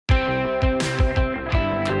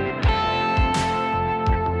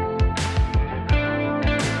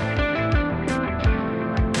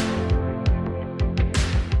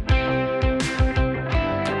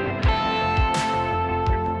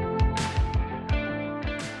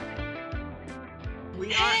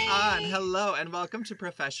everyone. Hello, and welcome to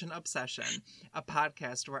Profession Obsession, a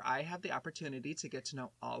podcast where I have the opportunity to get to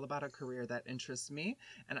know all about a career that interests me,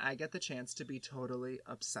 and I get the chance to be totally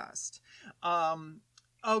obsessed.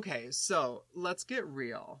 Okay, so let's get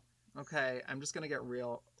real. Okay, I'm just going to get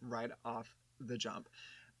real right off the jump.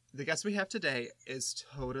 The guest we have today is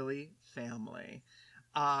totally family.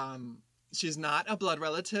 She's not a blood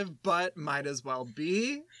relative, but might as well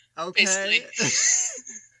be. Okay.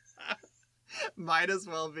 Might as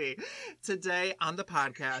well be. Today on the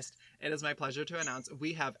podcast, it is my pleasure to announce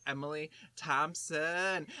we have Emily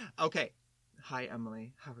Thompson. Okay. Hi,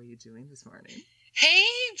 Emily. How are you doing this morning? Hey,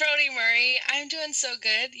 Brody Murray. I'm doing so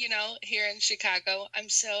good, here in Chicago. I'm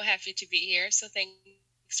so happy to be here. So thanks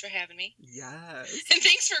for having me. Yes. And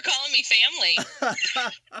thanks for calling me family.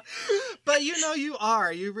 But you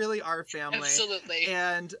are. You really are family. Absolutely.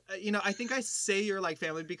 And, I think I say you're like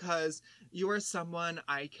family because you are someone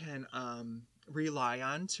I can rely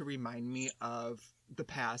on to remind me of the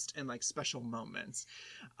past and like special moments.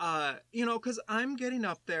 Because I'm getting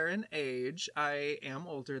up there in age. I am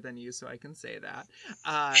older than you, so I can say that.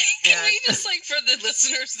 Can we just for the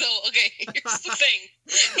listeners though? Okay, here's the thing.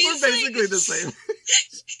 We're basically the same.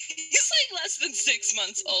 He's less than 6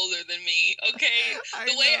 months older than me. Okay,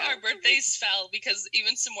 the way our birthdays fell, because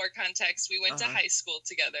even some more context, we went to high school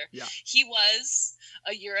together. Yeah, he was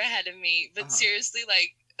a year ahead of me, but seriously,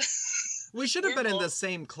 we should have been in the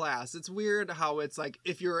same class. It's weird how it's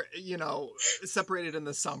if you're, separated in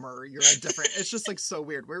the summer, you're a different. It's just so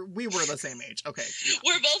weird. We were the same age. Okay. Yeah.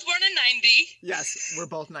 We're both born in 90. Yes, we're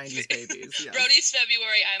both 90s babies. Yes. Brody's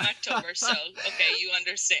February, I'm October. So, okay, you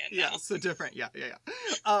understand now. Yeah, so different. Yeah.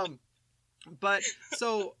 But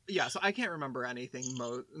so I can't remember anything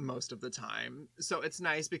most of the time. So it's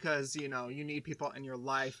nice because, you need people in your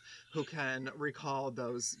life who can recall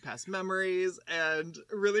those past memories and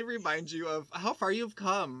really remind you of how far you've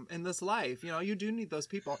come in this life. You do need those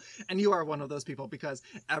people. And you are one of those people because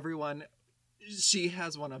she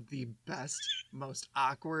has one of the best, most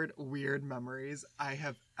awkward, weird memories I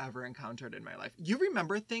have ever encountered in my life. You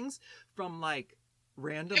remember things from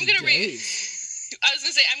random days. I was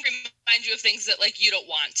going to say, I'm going to remind you of things that, you don't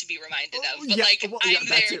want to be reminded of. But, I'm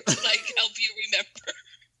there to, help you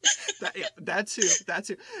remember. That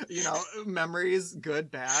too. Memories,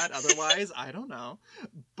 good, bad, otherwise, I don't know.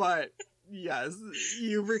 But, yes,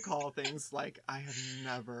 you recall things I have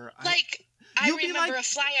never... I remember a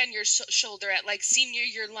fly on your shoulder at, senior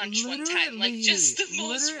year lunch one time. Just the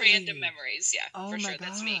most random memories. Yeah, for sure,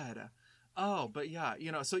 that's me. Oh, but yeah,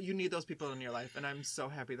 so you need those people in your life, and I'm so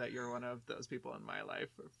happy that you're one of those people in my life,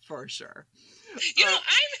 for sure. I'm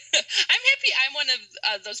happy I'm one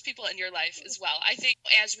of those people in your life as well. I think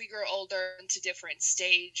as we grow older into different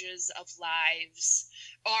stages of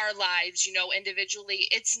our lives, individually,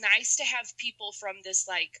 it's nice to have people from this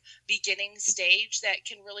beginning stage that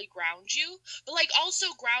can really ground you, but also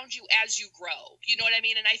ground you as you grow. You know what I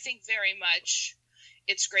mean? And I think very much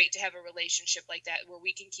it's great to have a relationship like that where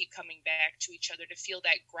we can keep coming back to each other to feel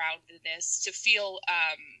that groundedness, to feel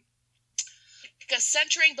a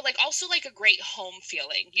centering, but also a great home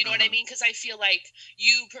feeling. You know what I mean? Because I feel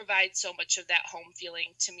you provide so much of that home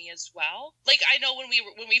feeling to me as well. I know when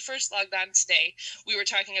we first logged on today, we were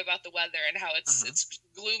talking about the weather and how it's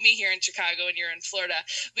gloomy here in Chicago and you're in Florida.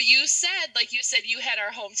 But you said you had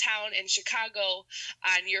our hometown in Chicago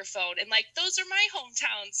on your phone, and those are my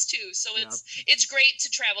hometowns too. So it's great to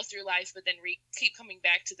travel through life, but then keep coming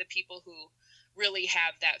back to the people who really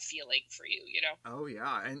have that feeling for you, Oh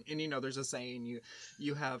yeah, and there's a saying,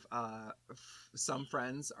 you have some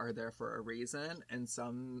friends are there for a reason and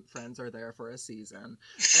some friends are there for a season,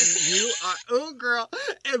 and you are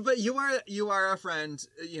but you are a friend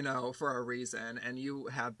for a reason, and you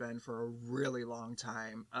have been for a really long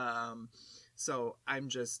time. So I'm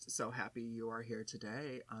just so happy you are here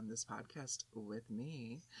today on this podcast with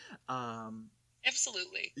me.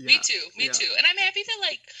 Absolutely. Yeah, me too. And I'm happy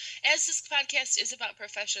that as this podcast is about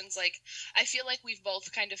professions, I feel we've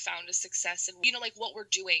both kind of found a success in what we're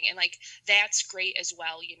doing, and that's great as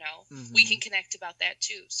well. We can connect about that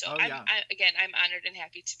too. So I'm honored and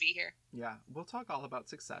happy to be here. Yeah, we'll talk all about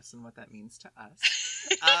success and what that means to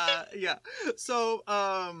us. Yeah. So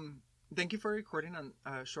thank you for recording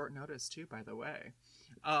on short notice too, by the way.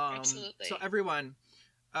 Absolutely. So everyone,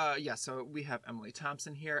 so we have Emily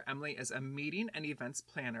Thompson here. Emily is a meeting and events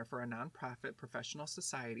planner for a nonprofit professional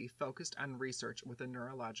society focused on research with a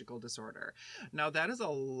neurological disorder. Now, that is a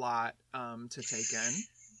lot to take in.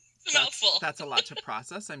 It's a mouthful. That's a lot to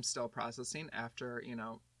process. I'm still processing after,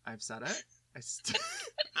 I've said it.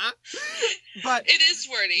 But it is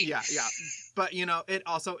wordy. Yeah. But, it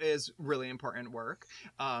also is really important work.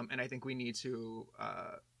 And I think we need to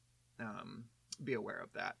be aware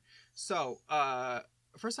of that. So,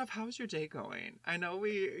 first off, how is your day going? I know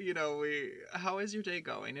how is your day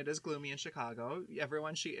going? It is gloomy in Chicago.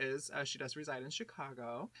 Everyone, she does reside in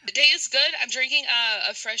Chicago. The day is good. I'm drinking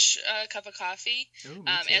a fresh cup of coffee. Ooh,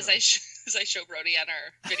 me too. As I show Brody on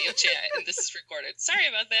our video chat, and this is recorded. Sorry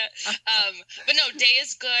about that. But no, day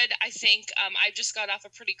is good. I think I just got off a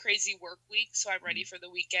pretty crazy work week, so I'm ready for the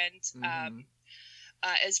weekend. Mm-hmm.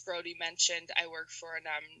 As Brody mentioned, I work for a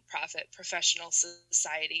nonprofit professional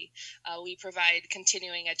society. We provide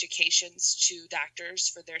continuing educations to doctors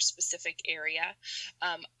for their specific area.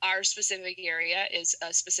 Our specific area is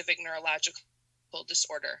a specific neurological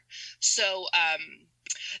disorder. So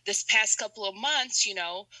this past couple of months,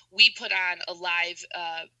 we put on a live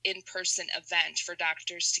in-person event for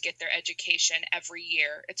doctors to get their education every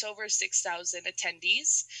year. It's over 6,000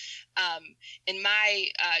 attendees. And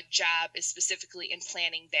my job is specifically in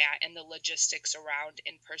planning that and the logistics around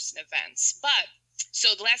in-person events. But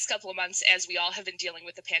so the last couple of months, as we all have been dealing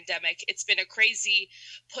with the pandemic, it's been a crazy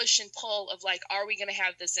push and pull of like, are we going to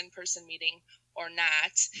have this in-person meeting or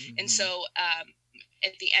not? Mm-hmm. And so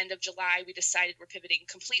at the end of July, we decided we're pivoting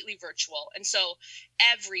completely virtual. And so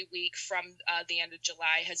every week from the end of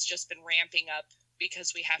July has just been ramping up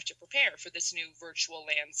because we have to prepare for this new virtual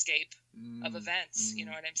landscape of events. You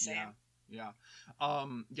know what I'm saying? Yeah.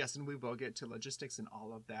 Yes, and we will get to logistics and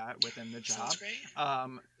all of that within the job. Sounds great.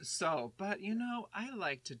 But I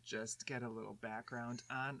like to just get a little background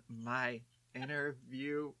on my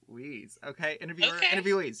interviewees. Okay,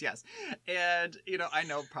 interviewees, yes. And I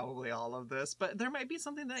know probably all of this, but there might be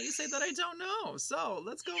something that you say that I don't know. So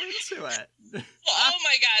let's go into it. Oh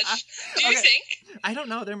my gosh. Do you think? I don't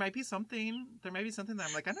know. There might be something that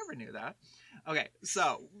I'm like, I never knew that. Okay,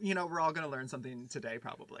 so we're all gonna learn something today,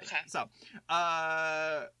 probably. Okay. So,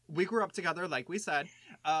 we grew up together, like we said.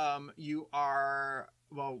 We are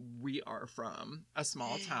from a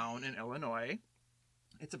small town in Illinois.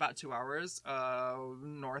 It's about 2 hours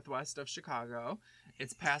northwest of Chicago.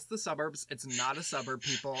 It's past the suburbs. It's not a suburb,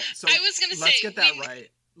 people. So I was gonna let's get that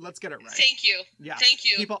right. Let's get it right. Thank you. Yeah. Thank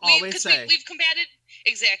you. People always say we've combated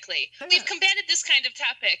We've combated this kind of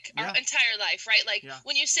topic our entire life, right? Like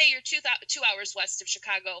when you say you're 2 hours west of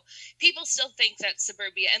Chicago, people still think that's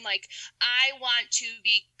suburbia. And like, I want to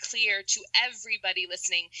be clear to everybody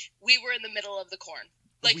listening, we were in the middle of the corn.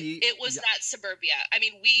 Like it was not suburbia. I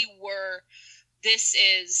mean, this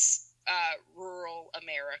is rural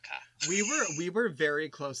America. We were very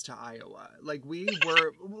close to Iowa. Like we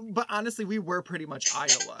were, but honestly, we were pretty much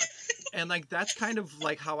Iowa. And like, that's kind of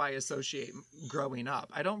like how I associate growing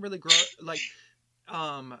up. I don't really grow like,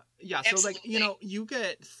 so like, you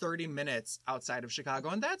get 30 minutes outside of Chicago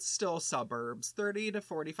and that's still suburbs. 30 to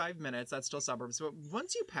 45 minutes, that's still suburbs. But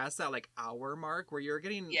once you pass that like hour mark where you're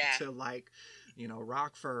getting to like,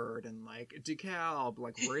 Rockford and like DeKalb,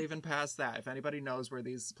 like we're even past that. If anybody knows where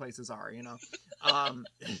these places are, yeah,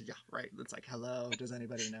 right. It's like, hello, does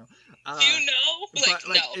anybody know?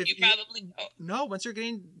 You probably know. No, once you're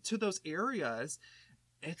getting to those areas,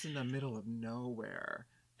 it's in the middle of nowhere.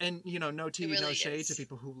 And, no tea, really no shade to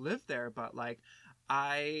people who live there, but like,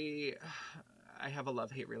 I have a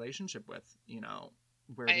love-hate relationship with,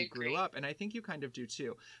 where we grew up, and I think you kind of do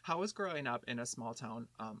too. How was growing up in a small town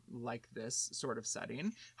like this sort of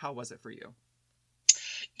setting? How was it for you?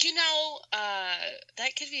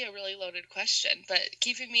 That could be a really loaded question, but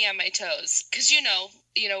keeping me on my toes, because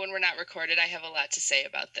when we're not recorded, I have a lot to say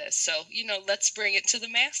about this. So let's bring it to the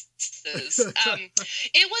masses.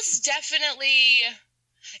 It was definitely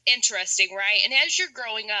interesting, right? And as you're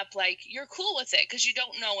growing up, like, you're cool with it because you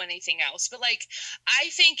don't know anything else. But like, I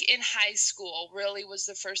think in high school really was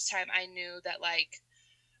the first time I knew that like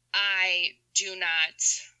I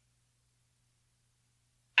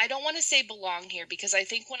don't want to say belong here, because I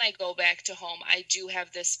think when I go back to home, I do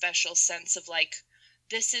have this special sense of like,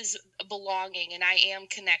 this is belonging and I am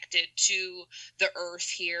connected to the earth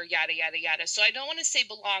here, yada, yada, yada. So I don't want to say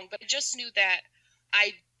belong, but I just knew that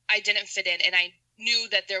I didn't fit in, and I knew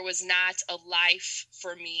that there was not a life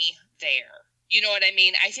for me there. You know what I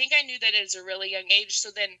mean? I think I knew that at a really young age. So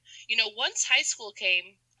then, once high school came,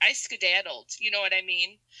 I skedaddled, you know what I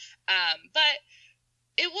mean? But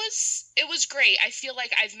it was great. I feel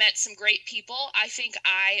like I've met some great people. I think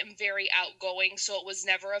I am very outgoing, so it was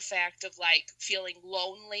never a fact of like feeling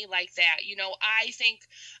lonely like that.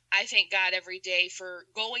 I thank God every day for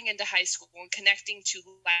going into high school and connecting to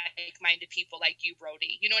like-minded people like you,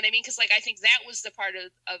 Brody. You know what I mean? Because like, I think that was the part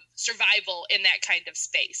of survival in that kind of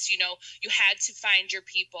space. You had to find your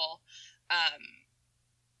people.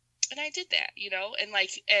 And I did that, and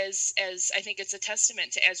like as I think it's a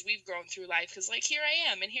testament to as we've grown through life, because like here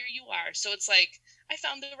I am and here you are, so it's like I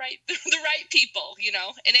found the right the right people,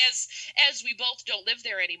 and as we both don't live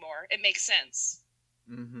there anymore, it makes sense.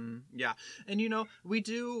 Yeah. And we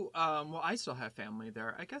do well, I still have family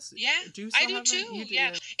there, I guess. Yeah, do you I still do have too. them? You do, Yeah,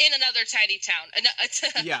 in another tiny town,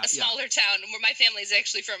 yeah, a smaller town, where my family is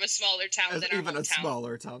actually from a smaller town than our even a hometown.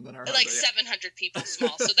 smaller town than our like hometown, 700 people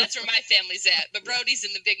small, so that's where my family's at. But Brody's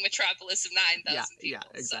in the big metropolis of 9,000 people.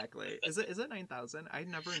 Yeah, exactly. So. Is it 9,000? I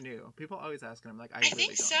never knew. People always ask, and I'm like, I really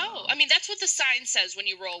think don't so. know. I mean, that's what the sign says when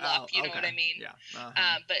you roll up. You know what I mean? Yeah.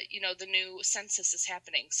 But the new census is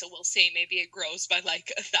happening, so we'll see. Maybe it grows by like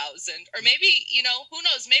 1,000, or maybe who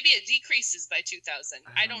knows? Maybe it decreases by 2,000.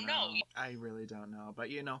 I don't know. I really don't know. But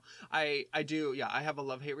I do. Yeah, I have a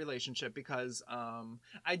love-hate relationship because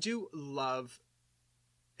I do love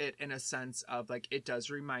it in a sense of like it does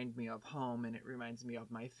remind me of home, and it reminds me of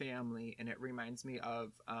my family, and it reminds me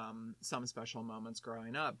of some special moments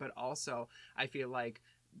growing up. But also, I feel like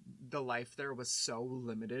the life there was so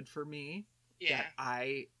limited for me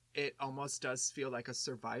that it almost does feel like a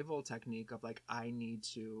survival technique of like, I need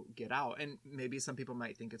to get out. And maybe some people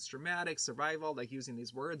might think it's dramatic, survival, like using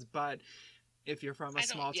these words, but if you're from a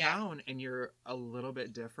small town and you're a little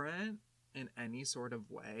bit different in any sort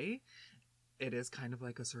of way, it is kind of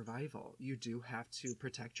like a survival. You do have to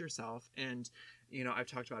protect yourself. And, I've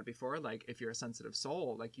talked about it before, like if you're a sensitive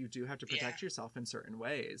soul, like you do have to protect yourself in certain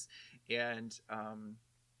ways. And,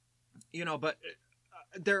 but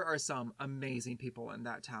there are some amazing people in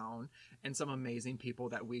that town, and some amazing people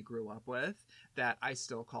that we grew up with that I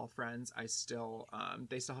still call friends. I still,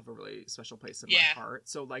 they still have a really special place in my heart.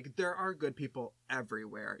 So like, there are good people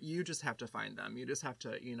everywhere. You just have to find them. You just have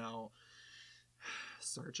to,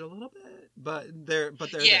 search a little bit, but they're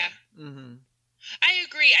there. Mm-hmm. I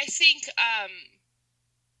agree. I think,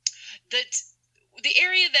 that the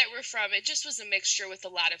area that we're from, it just was a mixture with a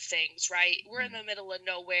lot of things, right? We're in the middle of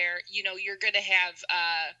nowhere. You're going to have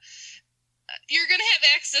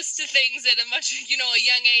access to things at a much, a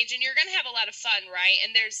young age, and you're going to have a lot of fun, right?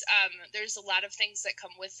 And there's a lot of things that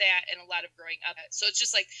come with that, and a lot of growing up. So it's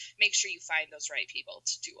just like, make sure you find those right people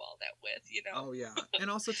to do all that with, Oh yeah.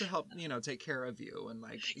 And also to help, take care of you and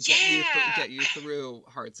like get you through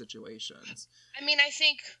hard situations. I mean, I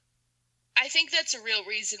think that's a real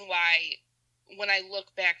reason why when I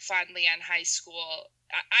look back fondly on high school,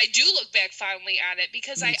 I do look back fondly on it,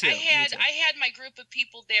 because I had my group of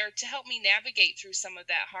people there to help me navigate through some of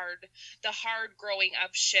that hard growing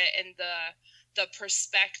up shit, and the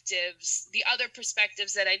perspectives, the other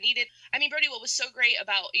perspectives that I needed. I mean, Brody, what was so great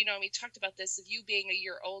about, we talked about this, of you being a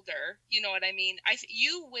year older, you know what I mean?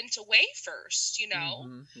 You went away first,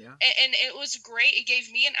 Mm-hmm, yeah. And it was great. It gave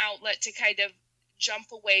me an outlet to kind of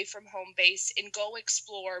jump away from home base and go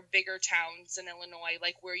explore bigger towns in Illinois,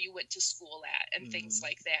 like where you went to school at, and things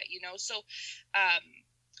like that, So,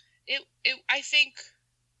 I think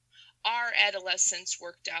our adolescence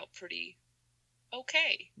worked out pretty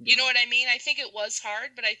okay. You know what I mean? I think it was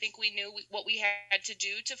hard, but I think we knew what we had to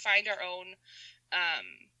do to find our own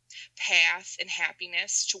path and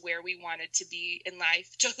happiness to where we wanted to be in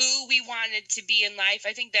life, to who we wanted to be in life.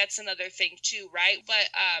 I think that's another thing too, right? But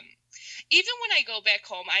even when I go back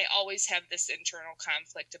home, I always have this internal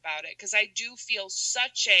conflict about it, because I do feel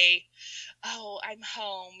such I'm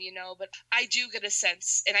home, but I do get a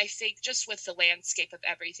sense, and I think just with the landscape of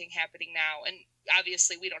everything happening now, and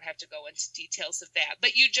obviously we don't have to go into details of that,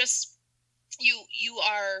 but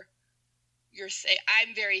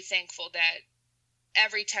I'm very thankful that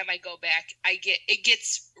every time I go back, it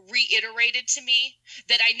gets reiterated to me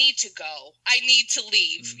that I need to go. I need to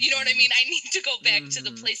leave. Mm-hmm. You know what I mean? I need to go back to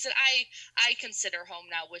the place that I consider home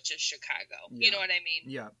now, which is Chicago. Yeah. You know what I mean?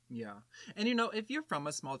 Yeah, yeah. And if you're from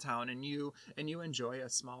a small town and you enjoy a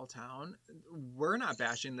small town, we're not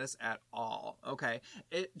bashing this at all. Okay,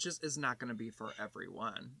 it just is not going to be for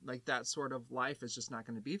everyone. Like, that sort of life is just not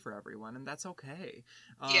going to be for everyone, and that's okay.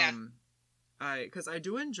 Because I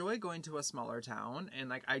do enjoy going to a smaller town, and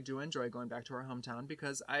like I do enjoy going back to our hometown,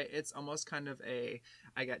 because it's almost kind of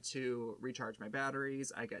I get to recharge my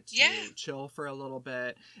batteries, I get to chill for a little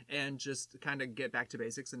bit, and just kind of get back to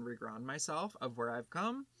basics and reground myself of where I've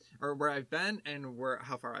come, or where I've been, and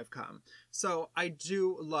how far I've come. So I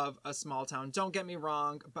do love a small town. Don't get me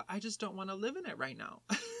wrong, but I just don't want to live in it right now.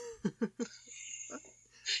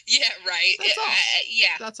 Yeah, right. That's all.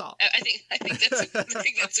 That's all. I think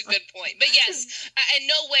that's a good point. But yes, in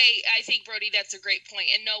no way, I think, Brody, that's a great point.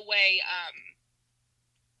 In no way,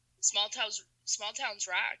 small towns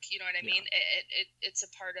rock. You know what I mean? It's a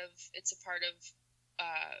part of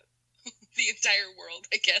the entire world,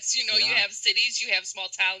 I guess. You Yeah. have cities, you have small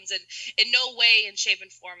towns, and in no way, in shape,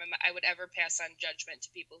 and form, I would ever pass on judgment to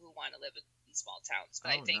people who want to live in small towns.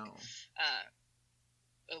 But I think no.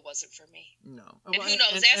 it wasn't for me. No. And who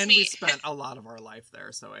knows? Ask and me. we spent a lot of our life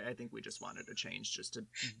there, so I think we just wanted to change just to,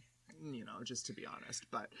 just to be honest.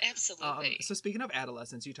 But Absolutely. So speaking of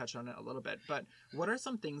adolescence, you touched on it a little bit, but what are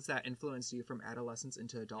some things that influenced you from adolescence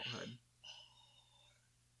into adulthood?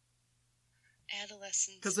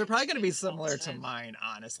 Adolescence. Because they're probably going to be similar to mine,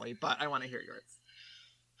 honestly, but I want to hear yours.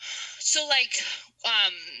 So, like,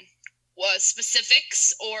 what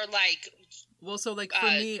specifics or like? Well, so like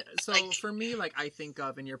for me, like I think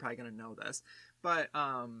of, and you're probably going to know this, but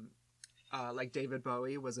like David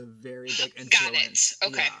Bowie was a very big influence. Got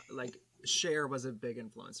it. Okay. Yeah, like Cher was a big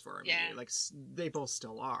influence for me. Yeah. Like they both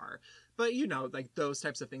still are. But like those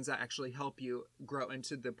types of things that actually help you grow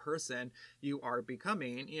into the person you are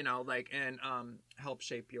becoming, like, and help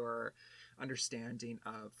shape your understanding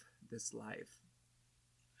of this life.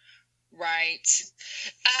 Right.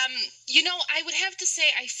 I would have to say,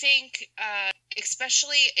 I think,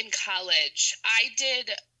 especially in college, I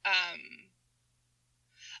did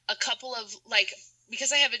a couple of, like,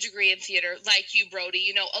 because I have a degree in theater, like you,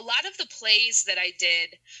 Brody, a lot of the plays that I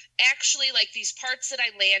did, actually, like, these parts that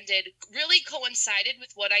I landed really coincided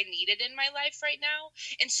with what I needed in my life right now.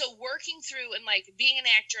 And so working through and, like, being an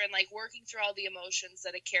actor and, like, working through all the emotions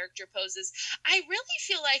that a character poses, I really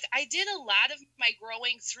feel like I did a lot of my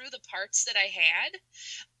growing through the parts that I had.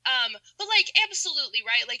 But like absolutely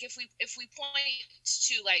right. Like if we point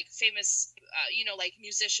to like famous, like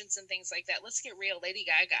musicians and things like that, let's get real. Lady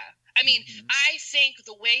Gaga. I mean, I think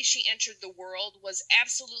the way she entered the world was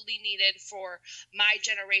absolutely needed for my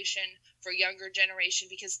generation, for younger generation,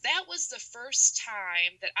 because that was the first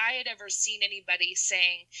time that I had ever seen anybody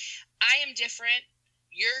saying, "I am different.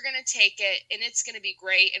 You're going to take it and it's going to be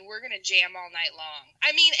great. And we're going to jam all night long."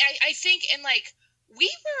 I mean, I think in like, we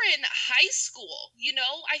were in high school,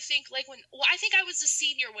 I think like I think I was a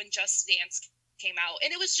senior when Just Dance came out.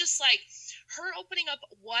 And it was just like her opening up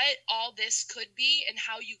what all this could be and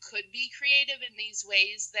how you could be creative in these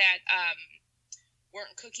ways that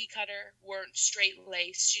weren't cookie cutter, weren't straight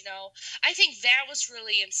laced, I think that was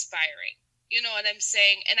really inspiring. You know what I'm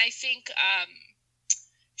saying? And I think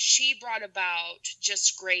she brought about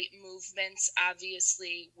just great movements,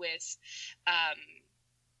 obviously, with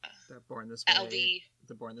the Born This Way, LB,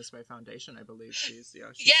 the Born This Way Foundation, I believe she's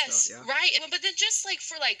yes, still, yeah. Right. But then just like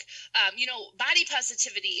for like, body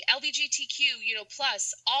positivity, LGBTQ,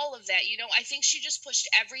 plus all of that, I think she just pushed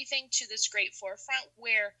everything to this great forefront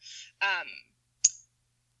where,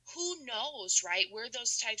 who knows, right, where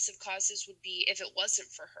those types of causes would be if it wasn't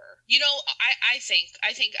for her. I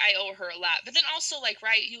think I owe her a lot. But then also like,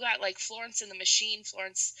 right, you got like Florence and the Machine,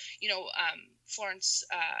 Florence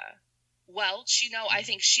Welch, I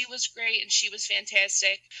think she was great and she was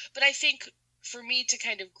fantastic. But I think for me to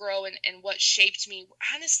kind of grow and what shaped me,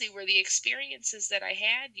 honestly, were the experiences that I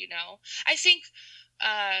had,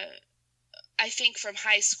 I think from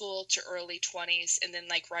high school to early 20s, and then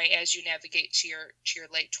like right as you navigate to your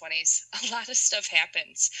late 20s, a lot of stuff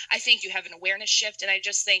happens. I think you have an awareness shift, and I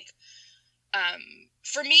just think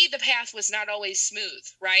for me, the path was not always smooth,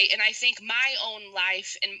 right? And I think my own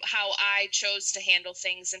life and how I chose to handle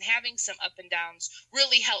things and having some up and downs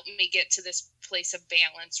really helped me get to this place of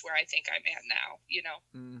balance where I think I'm at now,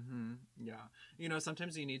 Mm-hmm. Yeah.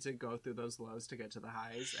 Sometimes you need to go through those lows to get to the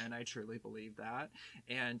highs, and I truly believe that.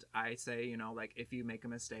 And I say, like, if you make a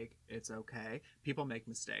mistake, it's okay. People make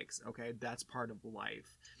mistakes, okay? That's part of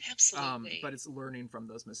life. Absolutely. But it's learning from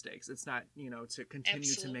those mistakes. It's not, to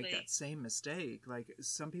continue to make that same mistake. Like,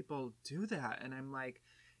 some people do that, and I'm like,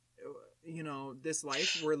 this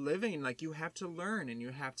life we're living, like, you have to learn, and you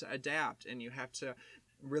have to adapt, and you have to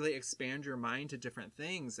really expand your mind to different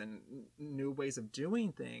things and new ways of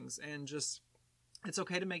doing things, and just... It's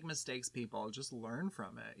okay to make mistakes, people. Just learn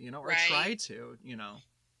from it, or try to,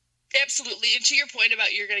 Absolutely. And to your point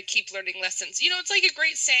about you're going to keep learning lessons, it's like a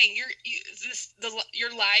great saying.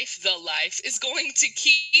 Your life is going to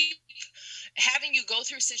keep having you go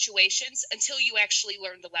through situations until you actually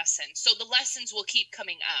learn the lesson. So the lessons will keep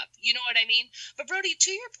coming up. You know what I mean? But Brody,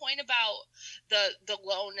 to your point about the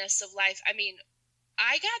lowness of life, I mean,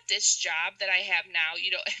 I got this job that I have now,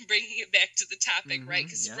 and bringing it back to the topic, right?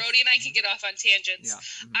 Because yes. Brody and I can get off on tangents.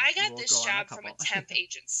 Yeah. I got this job from a temp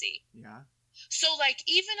agency. Yeah. So, like,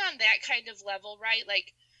 even on that kind of level, right?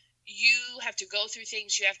 Like, you have to go through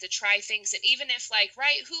things, you have to try things. And even if, like,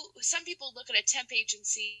 right, some people look at a temp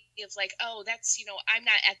agency of like, oh, that's, I'm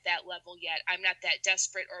not at that level yet. I'm not that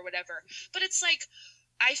desperate or whatever. But it's like,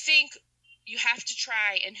 I think you have to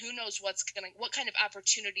try, and who knows what kind of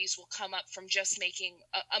opportunities will come up from just making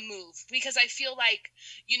a move. Because I feel like,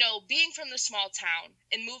 being from the small town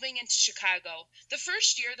and moving into Chicago, the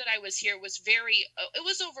first year that I was here was it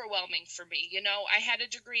was overwhelming for me. I had a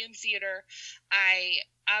degree in theater. I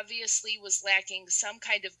obviously was lacking some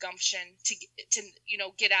kind of gumption to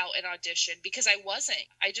get out and audition, because I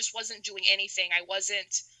just wasn't doing anything. I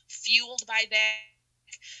wasn't fueled by that.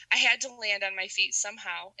 I had to land on my feet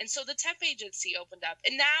somehow. And so the temp agency opened up.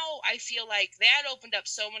 And now I feel like that opened up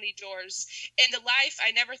so many doors into life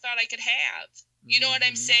I never thought I could have. You know what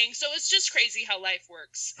I'm saying? So it's just crazy how life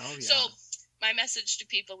works. Oh, yeah. So my message to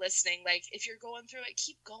people listening, like, if you're going through it,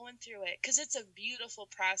 keep going through it, because it's a beautiful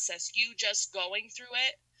process. You just going through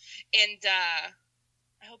it. And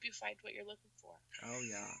I hope you find what you're looking for. Oh,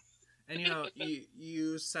 yeah. And,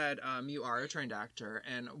 you said you are a trained actor.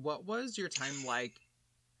 And what was your time like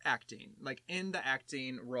acting, like in the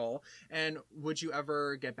acting role? And would you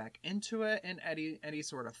ever get back into it in any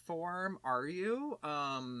sort of form? Are you?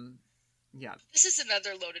 Yeah. This is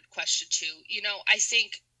another loaded question, too. I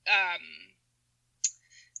think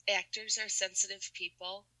actors are sensitive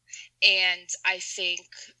people. And I think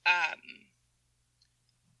I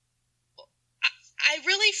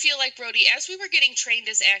really feel like, Brody, as we were getting trained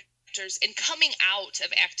as actors and coming out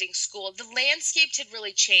of acting school, the landscape had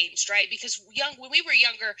really changed, right? Because when we were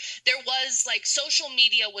younger, there was like social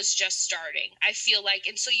media was just starting, I feel like.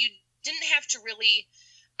 And so you didn't have to really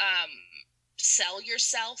sell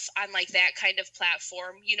yourself on like that kind of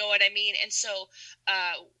platform. You know what I mean? And so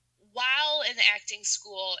while in acting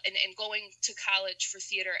school and going to college for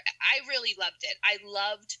theater, I really loved it. I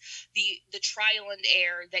loved the trial and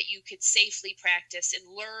error that you could safely practice and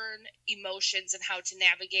learn emotions and how to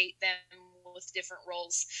navigate them with different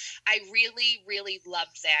roles. I really, really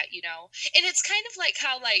loved that, And it's kind of like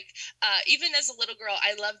how, like, even as a little girl,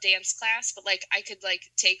 I loved dance class, but like I could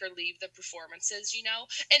like take or leave the performances,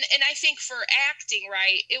 And I think for acting,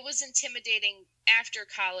 right, it was intimidating after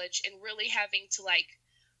college and really having to like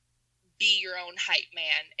be your own hype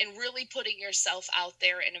man and really putting yourself out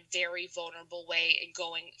there in a very vulnerable way and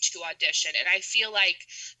going to audition. And I feel like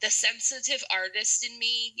the sensitive artist in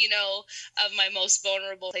me, of my most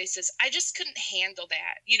vulnerable places, I just couldn't handle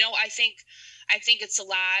that. I think it's a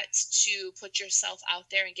lot to put yourself out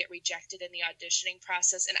there and get rejected in the auditioning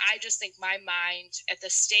process. And I just think my mind at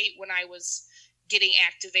the state when I was getting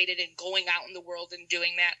activated and going out in the world and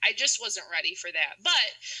doing that, I just wasn't ready for that. But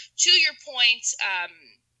to your point,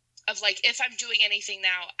 of like, if I'm doing anything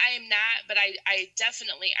now, I am not, but I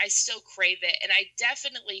still crave it. And I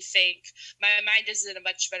definitely think my mind is in a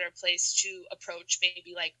much better place to approach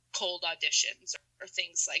maybe like cold auditions or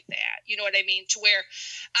things like that. You know what I mean? To where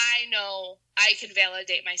I know I can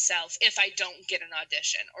validate myself if I don't get an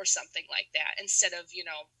audition or something like that, instead of,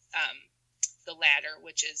 the latter,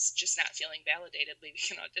 which is just not feeling validated leaving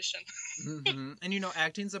an audition. Mm-hmm. And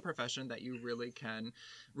acting's a profession that you really can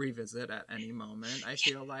revisit at any moment. I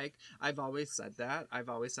feel like I've always said that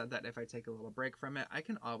if I take a little break from it, I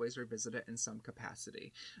can always revisit it in some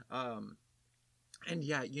capacity. And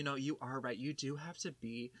yeah, you are right. You do have to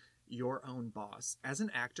be your own boss as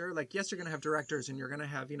an actor. Like, yes, you're going to have directors and you're going to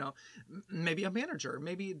have, maybe a manager,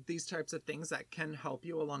 maybe these types of things that can help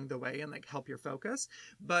you along the way and like help your focus.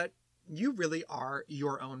 But you really are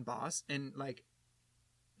your own boss, and like,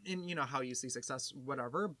 in how you see success,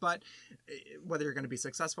 whatever. But whether you're going to be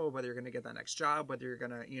successful, whether you're going to get that next job, whether you're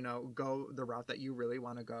going to go the route that you really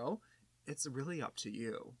want to go, it's really up to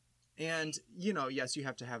you. And yes, you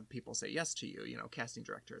have to have people say yes to you, casting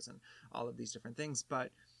directors and all of these different things.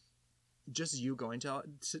 But just you going to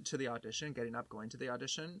the audition, getting up, going to the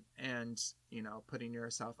audition, and putting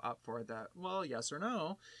yourself up for that, well, yes or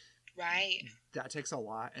no. Right. That takes a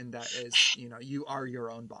lot, and that is, you are your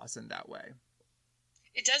own boss in that way.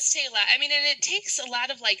 It does take a lot. I mean, and it takes a lot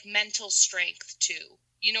of like mental strength too.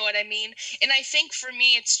 You know what I mean? And I think for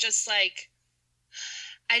me, it's just like,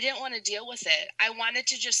 I didn't want to deal with it. I wanted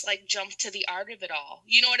to just like jump to the art of it all.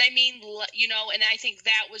 You know what I mean? And I think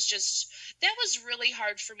that was really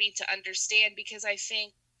hard for me to understand, because I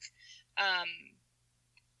think,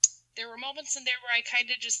 there were moments in there where I kind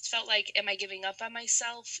of just felt like, am I giving up on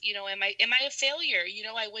myself? Am I a failure?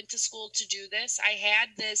 I went to school to do this. I had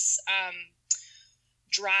this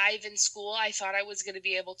drive in school. I thought I was going to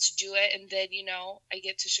be able to do it. And then, I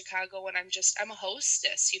get to Chicago and I'm a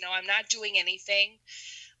hostess. I'm not doing anything.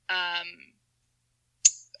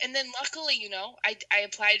 And then luckily, I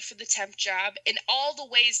applied for the temp job, and all the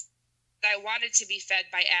ways that I wanted to be fed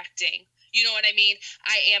by acting You know what I mean?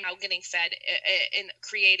 I am out getting fed in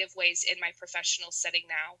creative ways in my professional setting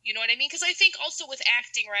now. You know what I mean? Because I think also with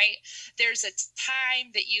acting, right, there's a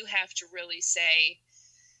time that you have to really say,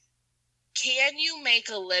 can you make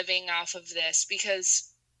a living off of this?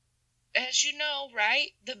 Because as you know, right,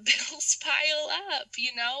 the bills pile up,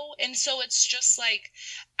 you know? And so it's just like,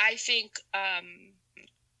 I think,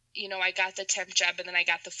 you know, I got the temp job and then I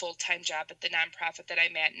got the full-time job at the nonprofit that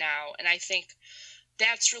I'm at now. And I think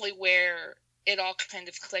that's really where it all kind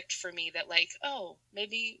of clicked for me, that like, oh,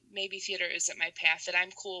 maybe theater isn't my path, that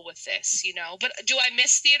I'm cool with this, you know. But do I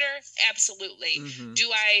miss theater? Absolutely. Mm-hmm.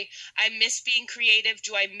 Do I miss being creative?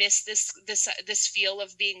 Do I miss this feel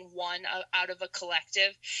of being one out of a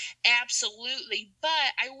collective? Absolutely. But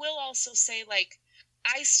I will also say, like,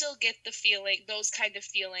 I still get those kind of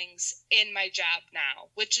feelings in my job now,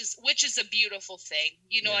 which is a beautiful thing.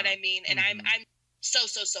 You know what I mean? And Mm-hmm. I'm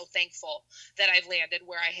so thankful that I've landed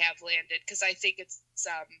where I have landed, because I think it's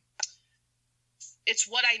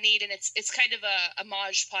what I need, and it's kind of a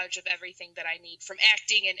modge podge of everything that I need, from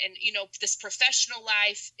acting and you know, this professional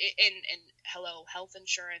life and health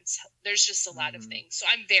insurance. There's just a lot of things, so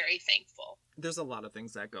I'm very thankful. There's a lot of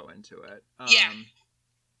things that go into it. Yeah.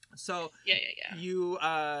 So yeah. You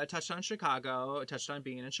touched on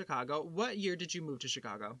being in Chicago. What year did you move to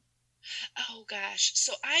Chicago? Oh gosh.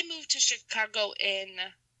 So I moved to Chicago in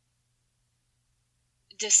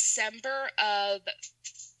December of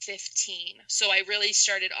 15. So I really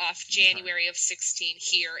started off January of 16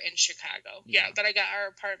 here in Chicago. Yeah, but I got our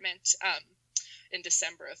apartment in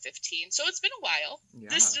December of 15. So it's been a while. Yeah.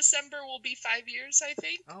 This December will be 5 years, I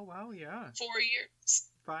think. Oh wow, yeah. 4 years.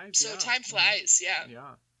 5. So time flies, yeah.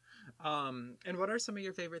 Yeah. And what are some of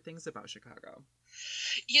your favorite things about Chicago?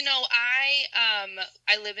 You know,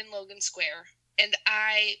 I live in Logan Square, and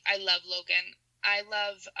I love Logan. I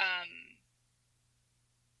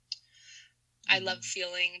love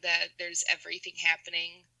feeling that there's everything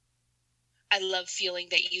happening. I love feeling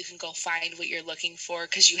that you can go find what you're looking for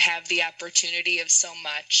because you have the opportunity of so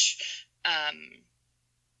much.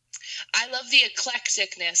 I love the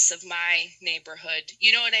eclecticness of my neighborhood.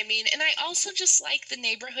 You know what I mean? And I also just like the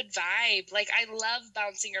neighborhood vibe. Like, I love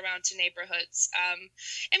bouncing around to neighborhoods.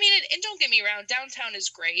 I mean, and don't get me wrong, downtown is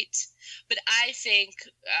great, but I think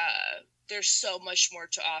there's so much more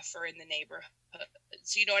to offer in the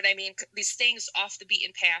neighborhoods. You know what I mean? These things off the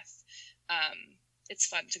beaten path. It's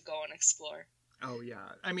fun to go and explore. Oh,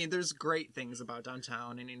 yeah. I mean, there's great things about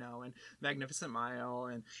downtown and, you know, and Magnificent Mile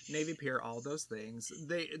and Navy Pier, all those things.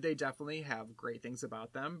 They definitely have great things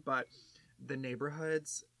about them, but the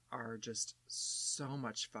neighborhoods are just so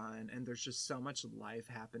much fun, and there's just so much life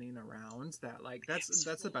happening around that, like, that's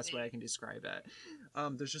the best way I can describe it.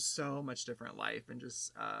 There's just so much different life, and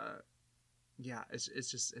just, yeah,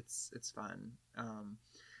 it's fun.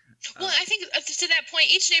 Well, I think to that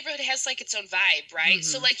point, each neighborhood has like its own vibe, right? Mm-hmm.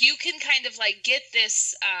 So like you can kind of like get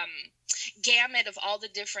this gamut of all the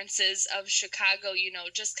differences of Chicago, you know,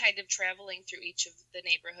 just kind of traveling through each of the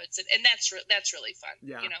neighborhoods, and that's really fun.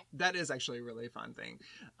 Yeah, you know, that is actually a really fun thing.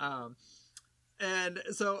 And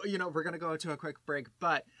so, you know, we're gonna go to a quick break,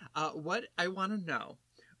 but what I want to know.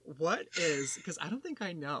 What is, because I don't think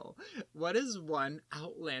I know, what is one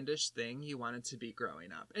outlandish thing you wanted to be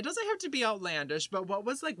growing up? It doesn't have to be outlandish, but what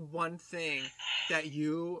was like one thing that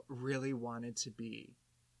you really wanted to be?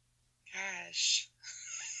 Gosh.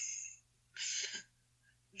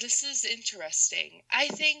 This is interesting. I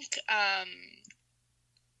think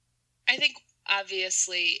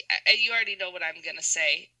obviously, you already know what I'm going to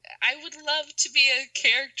say. I would love to be a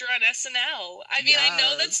character on SNL. I mean, yes. I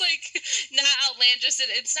know that's, like, not outlandish.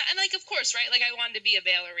 It's not, and, like, of course, right? Like, I wanted to be a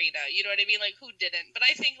ballerina. You know what I mean? Like, who didn't? But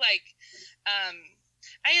I think, like,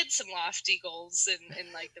 I had some lofty goals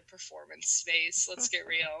in like, the performance space. Let's get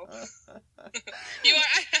real.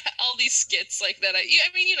 All these skits like that. I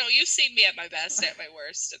mean, you know, you've seen me at my best, at my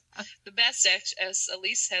worst. The best at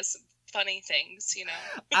least has some funny things, you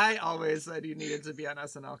know. I always said you needed to be on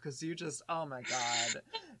SNL because you just, oh my god,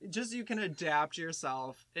 just you can adapt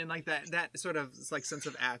yourself, and like that sort of like sense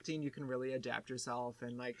of acting, you can really adapt yourself,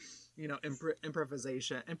 and like, you know,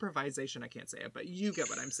 improvisation. I can't say it, but you get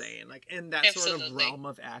what I'm saying. Like in that Absolutely. Sort of realm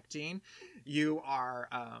of acting, you are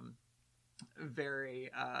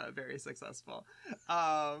very very successful.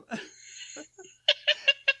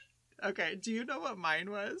 Okay, do you know what mine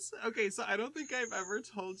was? Okay, so I don't think I've ever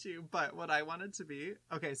told you, but what I wanted to be.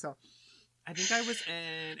 Okay, so I think I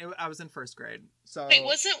was in first grade. So wait,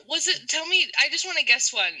 was it? Tell me. I just want to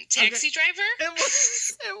guess one. Taxi driver. It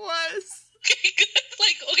was. Okay, good.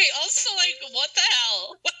 Like, okay. Also, like, what the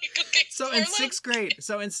hell? Like, okay. So in sixth grade.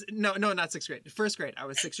 So in no, not sixth grade. First grade. I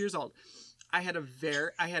was 6 years old. I had a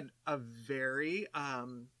very I had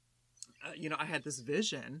this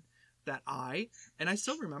vision that and I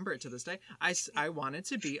still remember it to this day. I wanted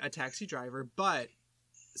to be a taxi driver, but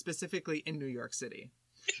specifically in New York City.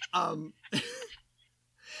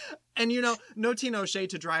 And no tea, no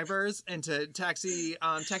shade to drivers and to taxi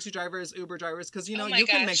drivers, Uber drivers, because you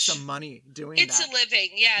can make some money doing that. It's a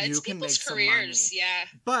living, yeah. It's people's careers, yeah.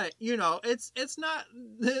 But it's not.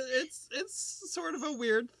 It's sort of a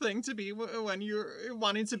weird thing to be when you're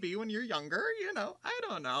wanting to be when you're younger. I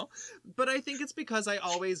don't know, but I think it's because I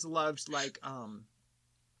always loved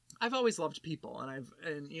I've always loved people, and I've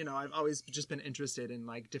always just been interested in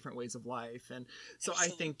like different ways of life, and so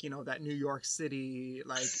Absolutely. I think that New York City,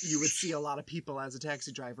 like you would see a lot of people as a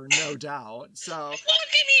taxi driver, no doubt. So look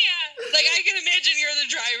in here, like I can imagine you're the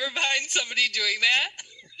driver behind somebody doing that,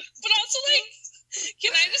 but also like,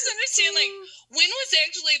 can I just understand like when was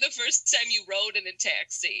actually the first time you rode in a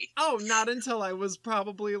taxi? Oh, not until I was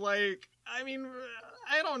probably like, I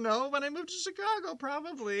don't know, when I moved to Chicago,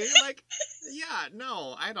 probably. Like, yeah,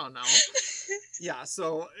 no, I don't know. Yeah,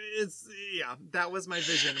 so that was my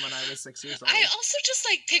vision when I was 6 years old. I also just,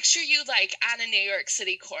 like, picture you, like, on a New York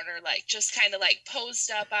City corner, like, just kind of, like,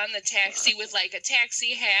 posed up on the taxi with, like, a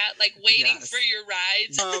taxi hat, like, waiting for your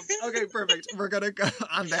rides. Okay, perfect. We're gonna go,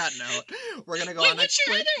 on that note, we're gonna go on what's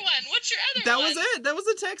your other one? What's your other that one? That was it. That was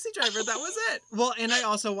a taxi driver. That was it. Well, and I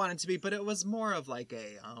also wanted to be, but it was more of, like,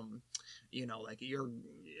 a, like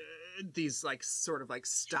these like sort of like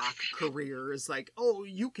stock careers, like, oh,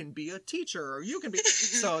 you can be a teacher or you can be.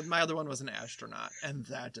 So my other one was an astronaut, and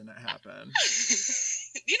that didn't happen.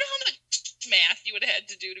 You know how much math you would have had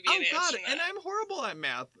to do to be an astronaut? And I'm horrible at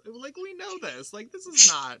math. Like, we know this. Like, this is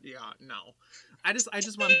not. Yeah, no. I just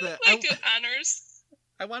wanted the honors.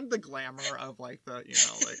 I wanted the glamour of like the, like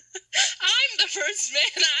I'm the first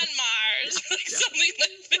man on Mars, like something like that.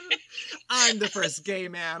 I'm the first gay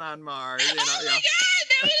man on Mars. Oh my God, that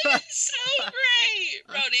would have been so great,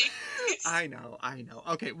 Brody. I know.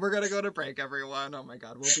 Okay, we're gonna go to break, everyone. Oh my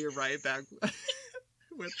God, we'll be right back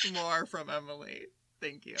with more from Emily.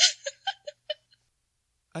 Thank you.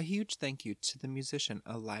 A huge thank you to the musician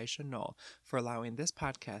Elijah Knoll for allowing this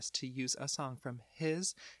podcast to use a song from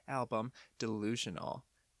his album Delusional.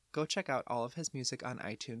 Go check out all of his music on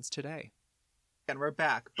iTunes today. And we're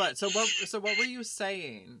back. But so what were you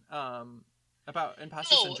saying about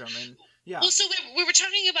imposter syndrome? And yeah. Well, so we were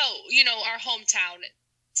talking about our hometown.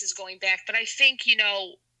 This is going back, but I think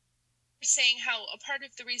saying how a part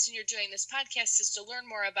of the reason you're doing this podcast is to learn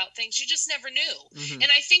more about things you just never knew. Mm-hmm.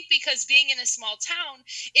 And I think because being in a small town,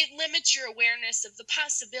 it limits your awareness of the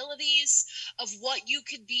possibilities of what you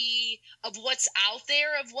could be, of what's out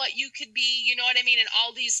there, of what you could be, you know what I mean? And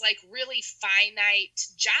all these like really finite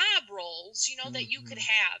job roles, mm-hmm. that you could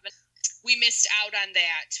have. We missed out on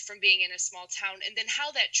that from being in a small town, and then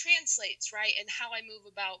how that translates, right? And how I move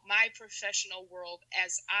about my professional world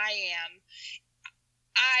as I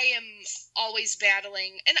am always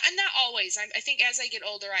battling, and I'm not always. I think as I get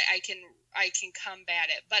older, I can combat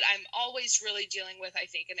it, but I'm always really dealing with, I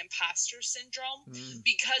think, an imposter syndrome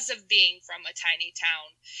because of being from a tiny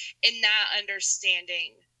town and not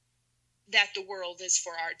understanding that the world is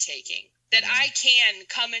for our taking. That I can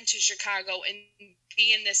come into Chicago and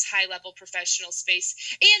be in this high-level professional space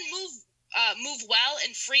and move well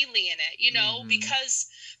and freely in it,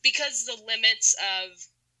 because the limits of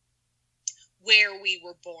where we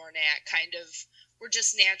were born at kind of were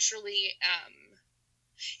just naturally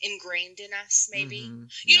ingrained in us, maybe. Mm-hmm.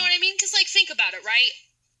 You know what I mean? Because, like, think about it, right?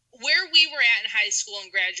 Where we were at in high school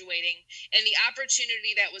and graduating, and the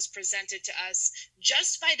opportunity that was presented to us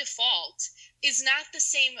just by default is not the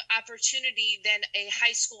same opportunity than a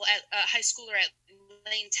high schooler at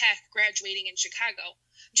Lane Tech graduating in Chicago.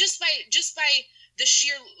 Just by the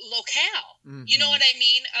sheer locale, mm-hmm. You know what I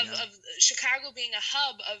mean? Of Chicago being a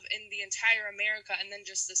hub in the entire America, and then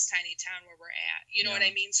just this tiny town where we're at. You know what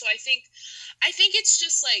I mean? So I think it's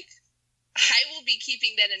just like, I will be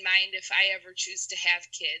keeping that in mind if I ever choose to have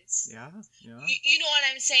kids. Yeah. You know what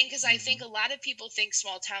I'm saying? Because I think a lot of people think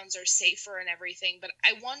small towns are safer and everything, but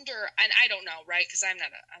I wonder, and I don't know, right? Because I'm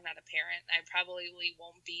not a parent. I probably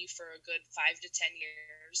won't be for a good 5 to 10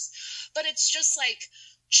 years. But it's just like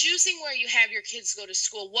choosing where you have your kids go to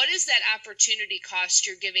school. What is that opportunity cost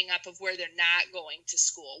you're giving up of where they're not going to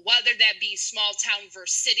school? Whether that be small town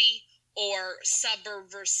versus city, or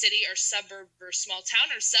suburb versus city, or suburb versus small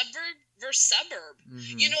town, or suburb versus suburb.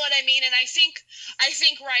 Mm-hmm. You know what I mean? And I think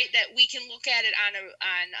right, that we can look at it on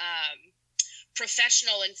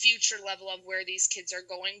professional and future level of where these kids are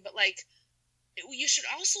going, but like you should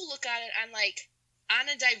also look at it on like on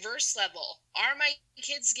a diverse level, are my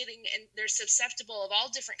kids getting, and they're susceptible of all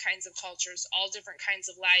different kinds of cultures, all different kinds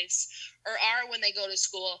of lives, or are, when they go to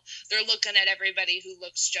school, they're looking at everybody who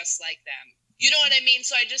looks just like them. You know what I mean?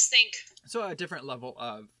 So I just think, so a different level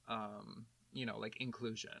of like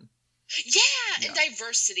inclusion. Yeah, and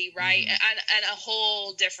diversity, right? On a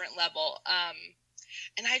whole different level.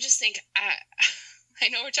 And I just think, I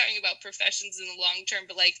know we're talking about professions in the long term,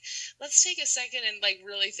 but like, let's take a second and like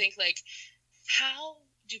really think, like, how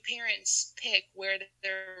do parents pick where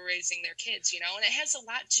they're raising their kids, And it has a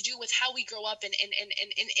lot to do with how we grow up and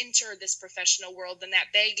enter this professional world, and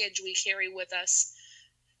that baggage we carry with us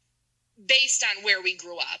based on where we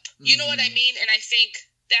grew up. You know what I mean? And I think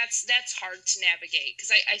that's hard to navigate,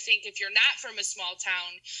 because I think if you're not from a small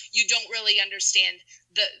town, you don't really understand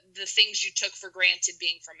the things you took for granted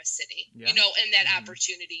being from a city, and that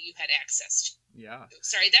opportunity you had access to. Yeah.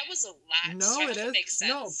 Sorry, that was a lot. No, it is. Makes sense.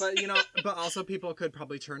 No, but but also people could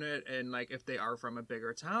probably turn it, and like if they are from a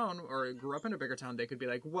bigger town or grew up in a bigger town, they could be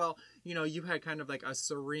like, well, you had kind of like a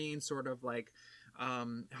serene sort of like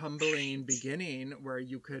humbling beginning where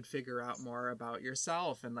you could figure out more about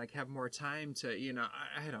yourself and like have more time to,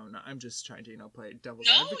 I don't know. I'm just trying to, play devil's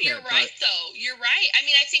advocate. No, you're right though. You're right. I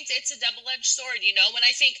mean, I think it's a double-edged sword, when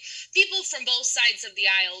I think people from both sides of the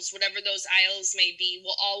aisles, whatever those aisles may be,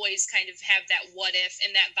 will always kind of have that what if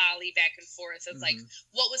and that volley back and forth of like,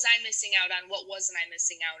 what was I missing out on? What wasn't I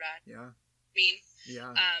missing out on? Yeah. I mean,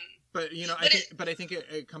 yeah. But I think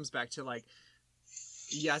it comes back to like,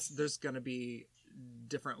 yes, there's going to be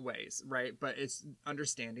different ways, right? But it's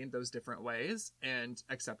understanding those different ways and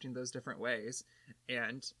accepting those different ways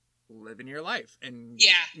and living your life and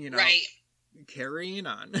right, carrying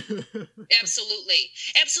on. Absolutely.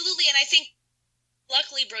 And I think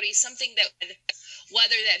luckily, Brody, something that,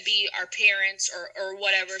 whether that be our parents or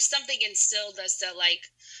whatever, something instilled us that like,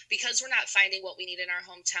 because we're not finding what we need in our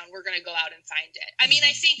hometown, we're going to go out and find it. I mean,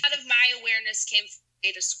 I think out of my awareness came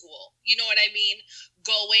to school, you know what I mean?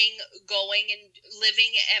 Going and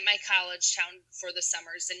living at my college town for the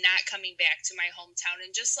summers and not coming back to my hometown,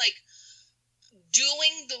 and just like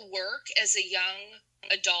doing the work as a young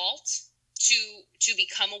adult to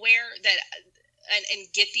become aware that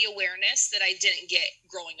and get the awareness that I didn't get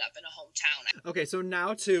growing up in a hometown. Okay, so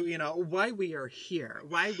now to, why we are here,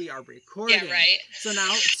 why we are recording. Yeah, right. So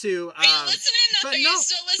now to... Are you listening? Are you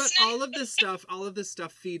still listening? But all of this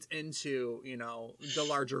stuff feeds into, the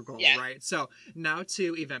larger goal, right? So now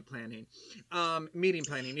to event planning, meeting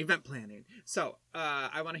planning, event planning. So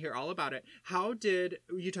I want to hear all about it. How did,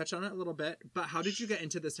 you touch on it a little bit, but how did you get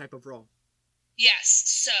into this type of role? Yes.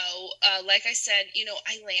 So, like I said,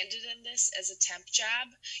 I landed in this as a temp job.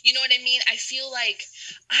 You know what I mean? I feel like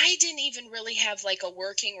I didn't even really have like a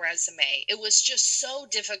working resume. It was just so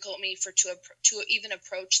difficult to even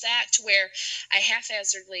approach that, to where I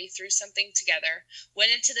haphazardly threw something together,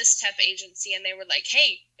 went into this temp agency, and they were like,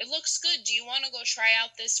 "Hey, it looks good. Do you want to go try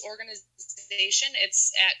out this organization?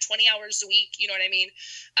 It's at 20 hours a week." You know what I mean?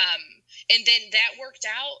 And then that worked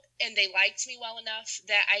out, and they liked me well enough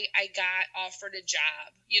that I got offered a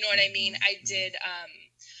job. You know what I mean? I did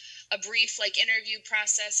a brief like interview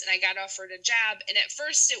process, and I got offered a job. And at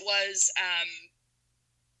first it was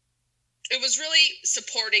really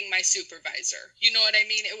supporting my supervisor. You know what I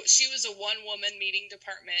mean? She was a one-woman meeting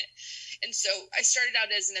department. And so I started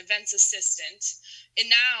out as an events assistant, and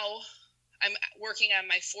now I'm working on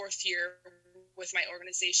my 4th year with my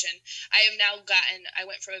organization. I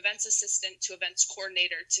went from events assistant to events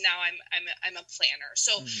coordinator to now I'm a planner.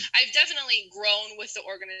 So I've definitely grown with the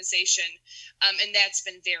organization, and that's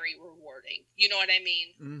been very rewarding. You know what I mean?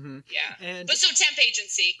 Mm-hmm. Yeah. But so temp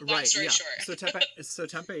agency, long story short. So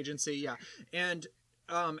temp agency, yeah. And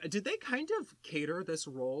did they kind of cater this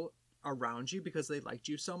role around you because they liked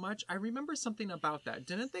you so much? I remember something about that.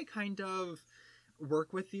 Didn't they kind of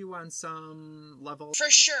work with you on some level?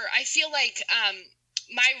 For sure. I feel like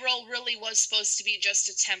my role really was supposed to be just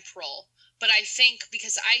a temp role. But I think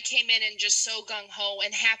because I came in and just so gung-ho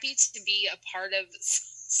and happy to be a part of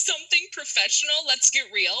something professional, let's get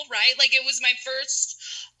real, right? Like, it was my first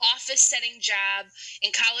office setting job.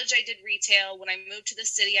 In college, I did retail. When I moved to the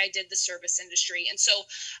city, I did the service industry. And so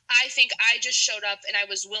I think I just showed up and I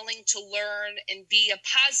was willing to learn and be a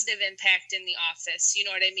positive impact in the office. You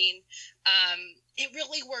know what I mean? It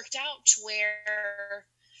really worked out to where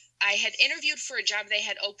I had interviewed for a job they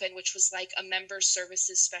had open, which was like a member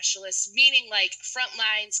services specialist, meaning like front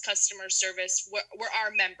lines customer service where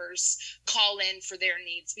our members call in for their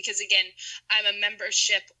needs. Because again, I'm a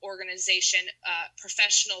membership organization,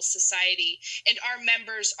 professional society, and our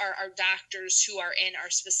members are our doctors who are in our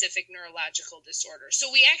specific neurological disorder.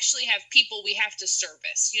 So we actually have people we have to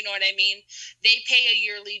service. You know what I mean? They pay a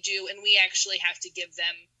yearly due, and we actually have to give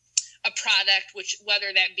them a product, which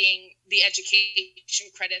whether that being the education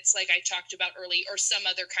credits like I talked about early, or some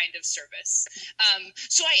other kind of service.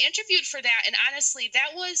 So I interviewed for that, and honestly,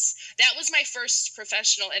 that was my first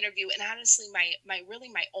professional interview, and honestly my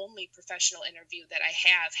only professional interview that I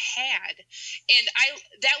have had. And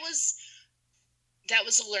that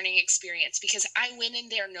was a learning experience, because I went in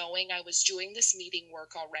there knowing I was doing this meeting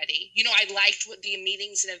work already. You know, I liked what the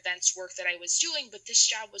meetings and events work that I was doing, but this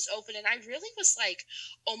job was open, and I really was like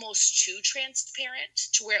almost too transparent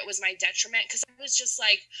to where it was my detriment, because I was just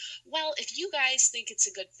like, well, if you guys think it's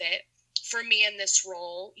a good fit for me in this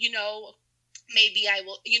role, you know, maybe I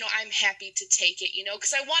will, you know, I'm happy to take it, you know,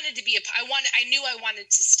 because I wanted to be I knew I wanted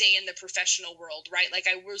to stay in the professional world, right? Like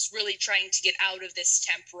I was really trying to get out of this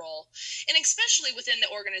temp role, and especially within the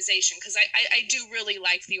organization, because I do really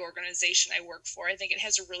like the organization I work for. I think it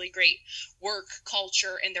has a really great work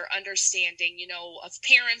culture, and their understanding, you know, of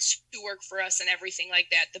parents who work for us and everything like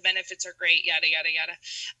that. The benefits are great, yada, yada, yada.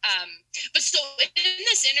 But so in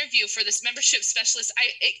this interview for this membership specialist,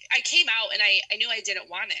 I came out and I knew I didn't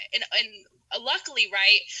want it. And luckily,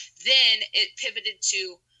 right, then it pivoted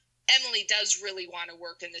to Emily does really want to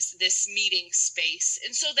work in this meeting space.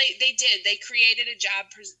 And so they created a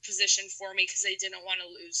job position for me because they didn't want to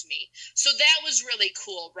lose me. So that was really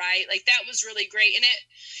cool, right? Like that was really great. And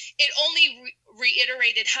it only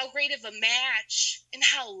reiterated how great of a match and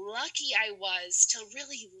how lucky I was to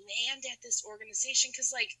really land at this organization.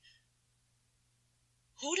 Because like,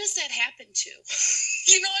 who does that happen to?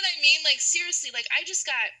 You know what I mean? Like seriously, like I just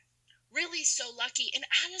got really so lucky. And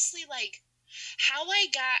honestly, like how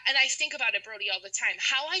I got, and I think about it, Brody, all the time,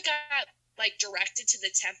 how I got like directed to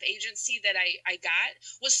the temp agency that I got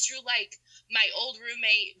was through like my old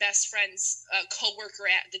roommate, best friend's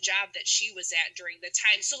coworker at the job that she was at during the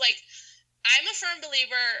time. So like, I'm a firm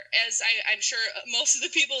believer, as I'm sure most of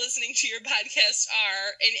the people listening to your podcast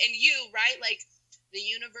are, and you, right? Like the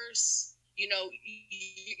universe, you know,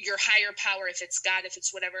 your higher power, if it's God, if it's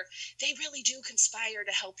whatever, they really do conspire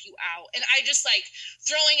to help you out. And I just like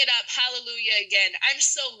throwing it up, hallelujah again. I'm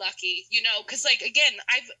so lucky, you know, because like again,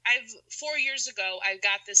 I've 4 years ago I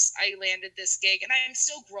landed this gig, and I'm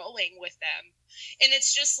still growing with them. And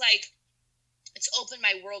it's just like it's opened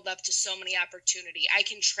my world up to so many opportunity. I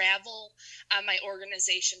can travel on my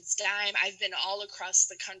organization's dime. I've been all across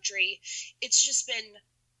the country. It's been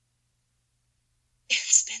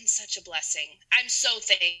such a blessing. I'm so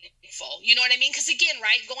thankful. You know what I mean? Because again,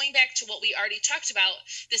 right, going back to what we already talked about,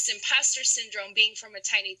 this imposter syndrome, being from a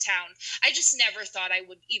tiny town, I just never thought I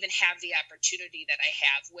would even have the opportunity that I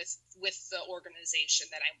have with the organization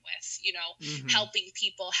that I'm with, you know, helping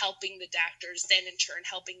people, helping the doctors, then in turn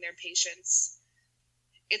helping their patients.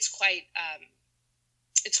 It's quite a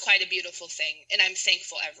beautiful thing, and I'm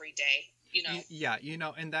thankful every day. You know. Yeah, you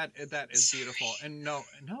know, and that is beautiful. And no,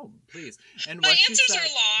 please. And my what answers you said, are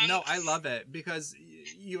long. No, I love it because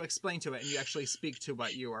you explain to it and you actually speak to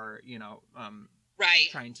what you are, you know, right,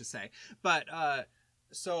 trying to say. But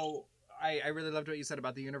so I really loved what you said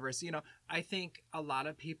about the universe. You know, I think a lot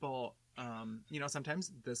of people, you know,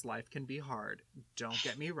 sometimes this life can be hard. Don't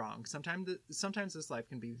get me wrong. Sometimes this life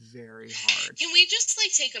can be very hard. Can we just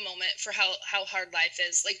like take a moment for how hard life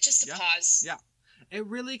is? Like just to pause. Yeah. It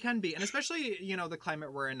really can be, and especially, you know, the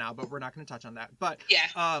climate we're in now, but we're not going to touch on that. But,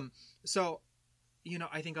 yeah. So, you know,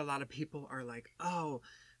 I think a lot of people are like, oh,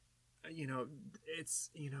 you know, it's,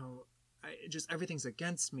 you know, just everything's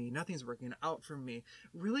against me. Nothing's working out for me.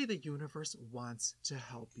 Really, the universe wants to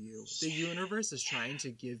help you. The universe is trying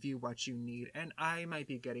to give you what you need. And I might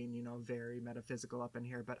be getting, you know, very metaphysical up in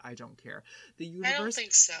here, but I don't care. The universe I don't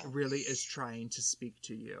think so. really is trying to speak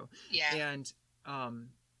to you. Yeah. And,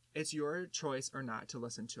 it's your choice or not to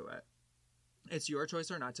listen to it. It's your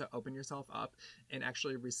choice or not to open yourself up and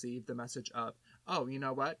actually receive the message of, oh, you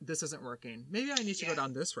know what? This isn't working. Maybe I need to go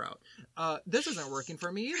down this route. This isn't working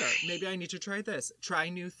for me either. Maybe I need to try this. Try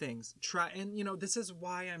new things. And, you know, this is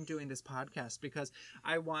why I'm doing this podcast, because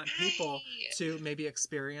I want people to maybe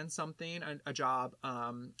experience something, a job,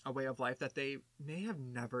 a way of life that they may have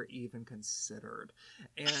never even considered.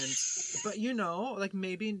 But, you know, like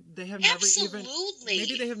maybe they have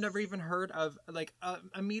never even heard of like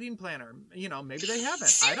a meeting planner. You know, maybe they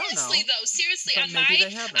haven't. I don't know. Seriously though,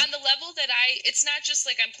 but on the level that it's not just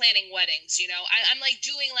like I'm planning weddings, you know. I'm like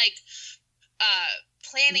doing like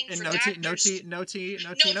planning and for no doctors. no shade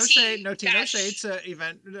to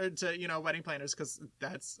event to wedding planners, because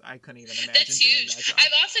I couldn't even imagine. That's huge.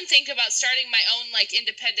 I've often think about starting my own like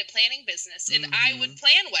independent planning business, and I would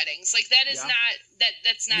plan weddings. Like that is not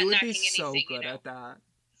that's not you would knocking be so anything. good you know? at that.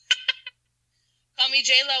 Call me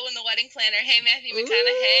J-Lo in the wedding planner. Hey, Matthew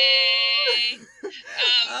McConaughey.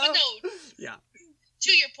 But no. Yeah.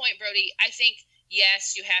 To your point, Brody, I think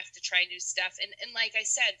yes, you have to try new stuff, and like I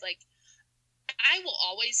said, like. I will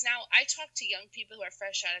always now, I talk to young people who are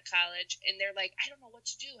fresh out of college and they're like, I don't know what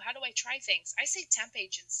to do. How do I try things? I say temp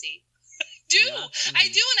agency. I do.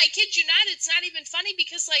 And I kid you not, it's not even funny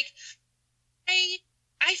because like,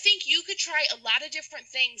 I think you could try a lot of different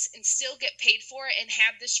things and still get paid for it and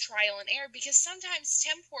have this trial and error, because sometimes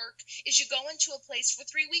temp work is you go into a place for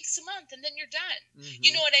 3 weeks a month and then you're done.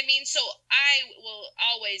 You know what I mean? So I will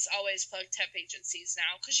always plug temp agencies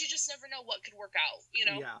now, because you just never know what could work out, you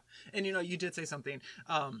know? Yeah. And you did say something.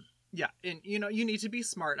 Yeah, and you need to be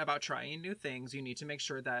smart about trying new things. You need to make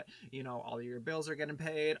sure that all of your bills are getting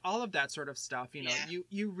paid, all of that sort of stuff.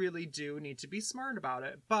 You really do need to be smart about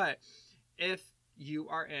it. But if you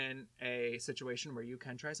are in a situation where you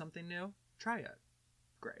can try something new, try it.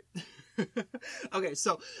 Great. Okay,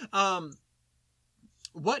 so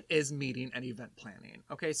what is meeting and event planning?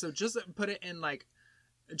 Okay, so just put it in like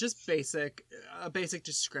just a basic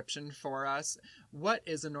description for us. What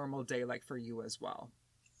is a normal day like for you as well?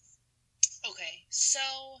 Okay, so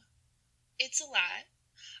it's a lot.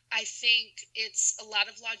 I think it's a lot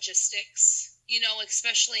of logistics,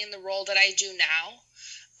 especially in the role that I do now.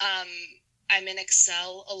 I'm in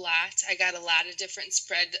Excel a lot. I got a lot of different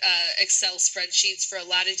Excel spreadsheets for a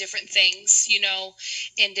lot of different things,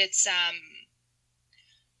 and it's,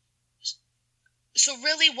 so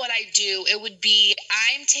really what I do, it would be,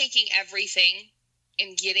 I'm taking everything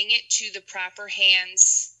and getting it to the proper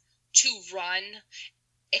hands to run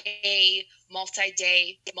a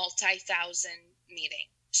multi-day, multi-thousand meeting.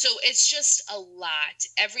 So it's just a lot,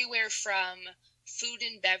 everywhere from food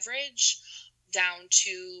and beverage down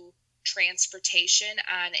to transportation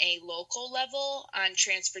on a local level, on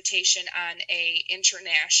transportation on a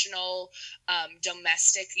international,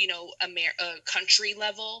 domestic, country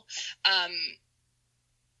level.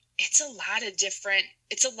 It's a lot of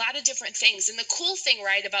different things. And the cool thing,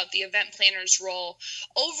 right, about the event planner's role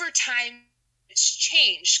over time, it's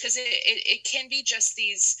changed, because it can be just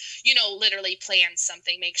these, literally plan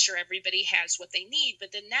something, make sure everybody has what they need.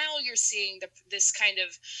 But then now you're seeing this kind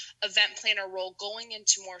of event planner role going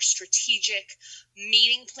into more strategic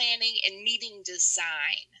meeting planning and meeting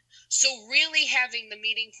design. So really having the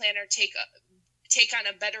meeting planner take on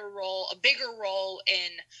a bigger role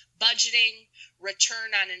in budgeting,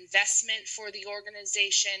 return on investment for the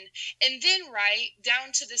organization, and then right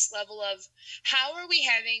down to this level of how are we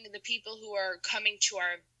having the people who are coming to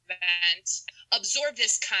our event absorb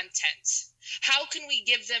this content? How can we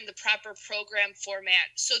give them the proper program format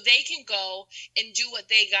so they can go and do what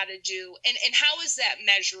they got to do? And how is that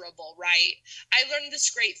measurable, right? I learned this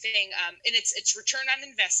great thing, and it's return on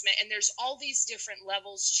investment, and there's all these different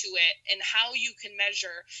levels to it, and how you can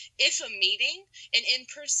measure if a meeting, an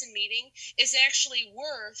in-person meeting, is actually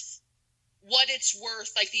worth what it's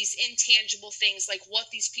worth, like these intangible things, like what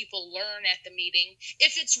these people learn at the meeting,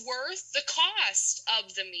 if it's worth the cost of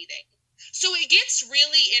the meeting. So it gets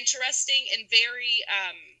really interesting and very,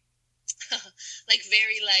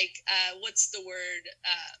 what's the word?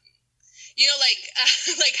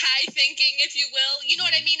 Like high thinking, if you will. You know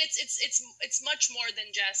what I mean? It's much more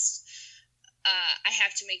than just. I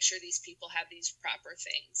have to make sure these people have these proper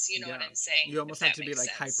things. You know what I'm saying? You almost have to be like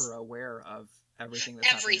hyper aware of everything that's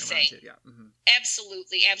happening around you. Yeah. Mm-hmm.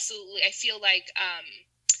 Absolutely. I feel like,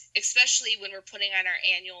 especially when we're putting on our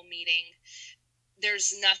annual meeting,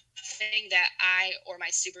 there's nothing that I or my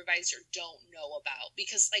supervisor don't know about,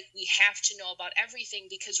 because like we have to know about everything,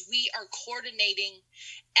 because we are coordinating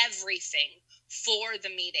everything for the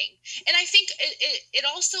meeting. And I think it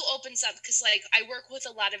also opens up, because like I work with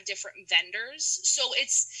a lot of different vendors, so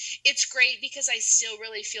it's great because I still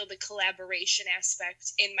really feel the collaboration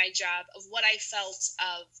aspect in my job of what I felt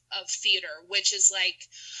of theater, which is like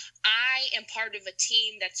I am part of a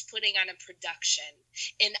team that's putting on a production,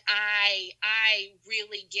 and I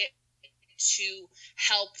really get to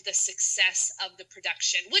help the success of the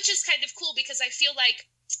production, which is kind of cool because I feel like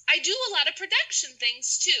I do a lot of production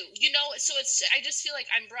things too, so I just feel like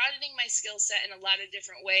I'm broadening my skill set in a lot of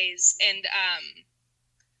different ways. And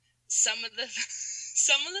some of the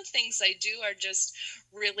things I do are just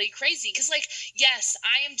really crazy. Cause like, yes,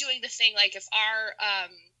 I am doing the thing. Like if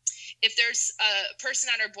if there's a person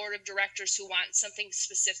on our board of directors who wants something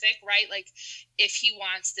specific, right? Like if he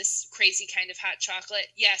wants this crazy kind of hot chocolate,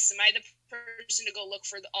 yes, am I the person to go look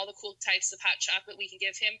for all the cool types of hot chocolate we can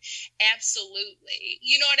give him? Absolutely.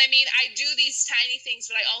 You know what I mean? I do these tiny things,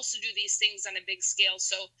 but I also do these things on a big scale.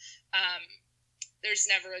 So there's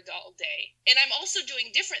never a dull day. And I'm also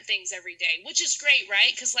doing different things every day, which is great,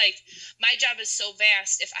 right? Because, like, my job is so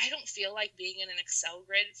vast. If I don't feel like being in an Excel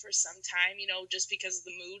grid for some time, you know, just because of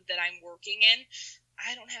the mood that I'm working in,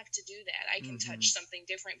 I don't have to do that. I can touch something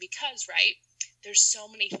different because, right, there's so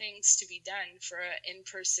many things to be done for an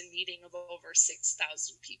in-person meeting of over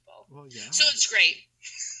 6,000 people. Well, yeah. So it's great.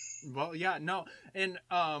 Well, yeah, no. And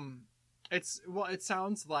it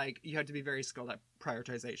sounds like you had to be very skilled at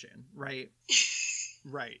prioritization, right?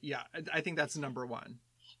 Right, yeah. I think that's number one.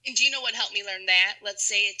 And do you know what helped me learn that? Let's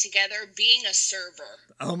say it together. Being a server.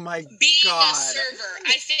 Oh my Being God. a server.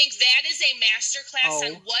 I think that is a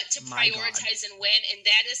masterclass on what to prioritize and when, and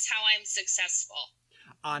that is how I'm successful.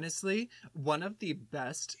 Honestly, one of the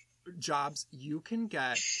best jobs you can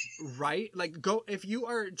get, right? Like, go if you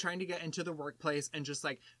are trying to get into the workplace and just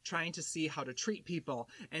like trying to see how to treat people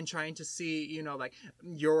and trying to see, you know, like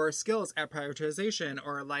your skills at prioritization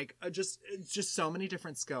or like just so many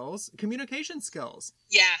different skills, communication skills.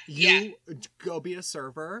 You go be a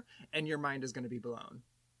server and your mind is going to be blown.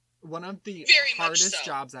 One of the hardest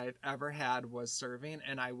jobs I've ever had was serving,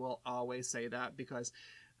 and I will always say that because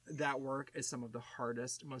that work is some of the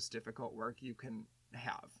hardest, most difficult work you can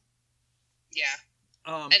have. Yeah.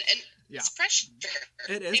 And it's pressure.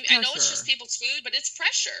 It is pressure. I know it's just people's food, but it's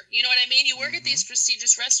pressure. You know what I mean? You work at these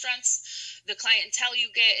prestigious restaurants, the clientele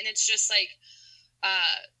you get, and it's just like,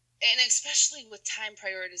 and especially with time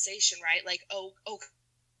prioritization, right? Like,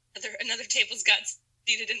 another table's got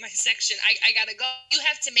seated in my section. I gotta go. You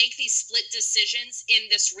have to make these split decisions in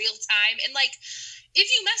this real time. And like, if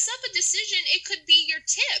you mess up a decision, it could be your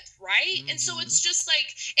tip, right? And so it's just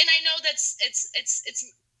like, and I know that's,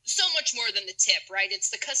 it's so much more than the tip, right? It's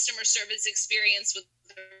the customer service experience with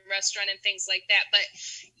the restaurant and things like that. But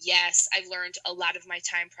yes, I've learned a lot of my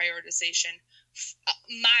time prioritization.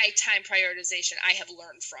 I have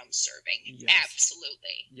learned from serving. Yes.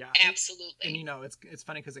 Absolutely. Yeah. Absolutely. And you know, it's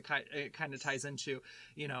funny because it kind of ties into,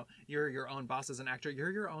 you know, you're your own boss as an actor.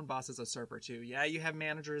 You're your own boss as a server too. Yeah, you have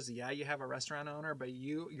managers. Yeah, you have a restaurant owner, but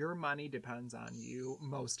your money depends on you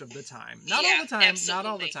most of the time. Not all the time. Absolutely. Not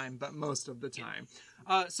all the time, but most of the time.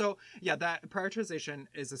 So yeah, that prioritization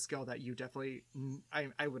is a skill that you definitely,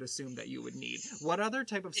 I would assume that you would need. What other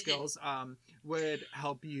type of skills would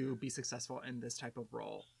help you be successful in this type of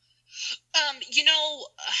role? You know,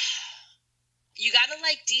 you gotta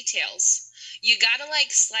like details. You gotta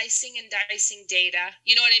like slicing and dicing data.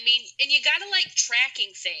 You know what I mean? And you gotta like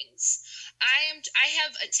tracking things. I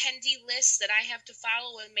have attendee lists that I have to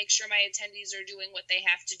follow and make sure my attendees are doing what they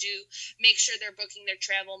have to do, make sure they're booking their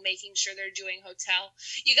travel, making sure they're doing hotel.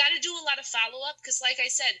 You got to do a lot of follow-up because, like I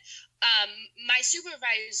said, my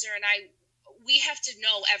supervisor and we have to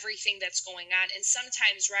know everything that's going on. And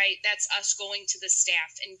sometimes, right, that's us going to the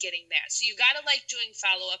staff and getting that. So you got to like doing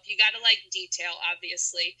follow-up. You got to like detail,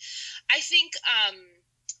 obviously. I think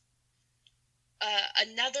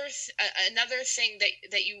another thing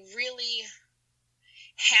that you really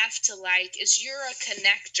have to like is you're a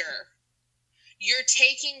connector. You're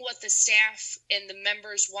taking what the staff and the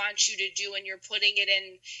members want you to do and you're putting it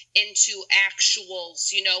into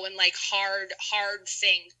actuals, you know, and like hard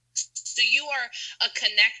things. So you are a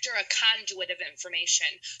connector, a conduit of information.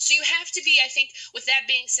 So you have to be, I think, with that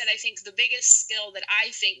being said, I think the biggest skill that I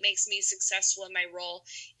think makes me successful in my role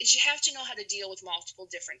is you have to know how to deal with multiple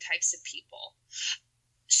different types of people.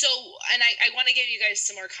 So, and I want to give you guys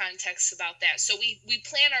some more context about that. So we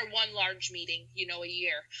plan our one large meeting, you know, a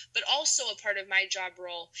year, but also a part of my job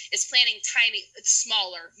role is planning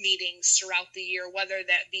smaller meetings throughout the year, whether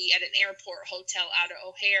that be at an airport, hotel out of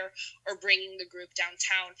O'Hare, or bringing the group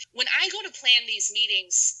downtown. When I go to plan these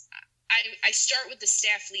meetings, I start with the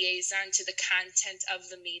staff liaison to the content of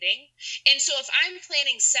the meeting. And so if I'm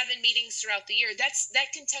planning 7 meetings throughout the year,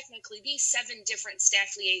 that can technically be 7 different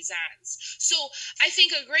staff liaisons. So I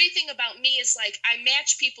think a great thing about me is like I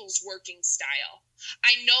match people's working style.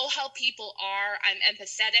 I know how people are, I'm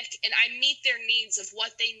empathetic, and I meet their needs of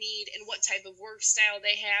what they need and what type of work style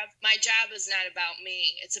they have. My job is not about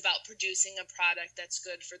me. It's about producing a product that's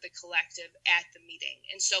good for the collective at the meeting.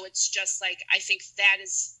 And so it's just like, I think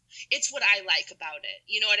it's what I like about it.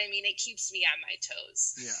 You know what I mean? It keeps me on my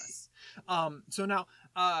toes. Yes. So now,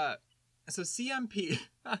 so CMP,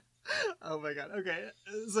 oh my God. Okay.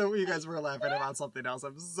 So you guys were laughing about something else.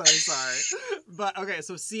 I'm so sorry. But okay.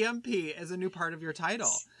 So CMP is a new part of your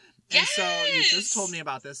title. And so you just told Yes. me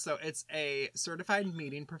about this. So it's a certified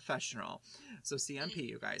meeting professional. So CMP,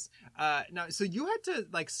 you guys. Now, so you had to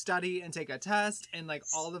like study and take a test and like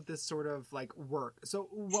all of this sort of like work. So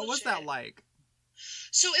what was that Bullshit. like?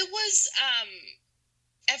 So it was,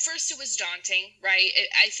 at first it was daunting, right?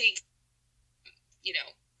 I think,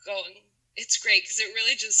 going, it's great because it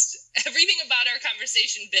really just, everything about our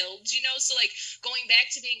conversation builds, so like going back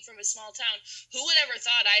to being from a small town, who would ever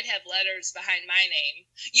thought I'd have letters behind my name?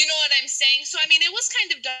 You know what I'm saying? So, I mean, it was kind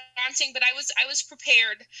of daunting, but I was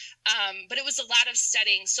prepared. But it was a lot of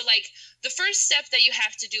studying. So like the first step that you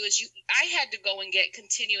have to do is I had to go and get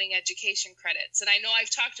continuing education credits. And I know I've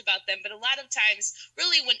talked about them, but a lot of times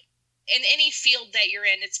really when in any field that you're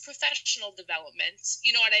in, it's professional development.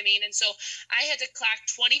 You know what I mean? And so I had to clock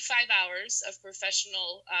 25 hours of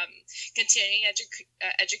professional continuing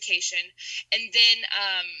education. And then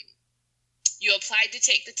you applied to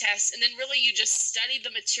take the test, and then really you just study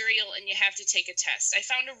the material and you have to take a test. I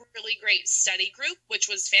found a really great study group, which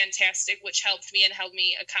was fantastic, which helped me and held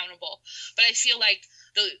me accountable. But I feel like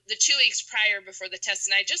the 2 weeks prior before the test,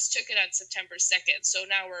 and I just took it on September 2nd, so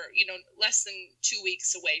now we're less than 2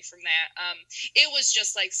 weeks away from that. It was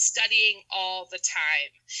just like studying all the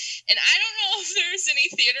time. And I don't know if there's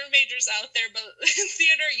any theater majors out there, but in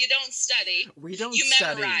theater you don't study. We don't You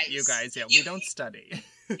study, memorize. you guys. Yeah, we don't study.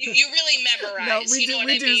 You really memorize. No, we you know do. what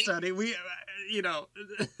We I do mean? study. We,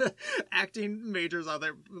 acting majors out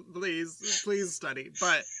there, please study.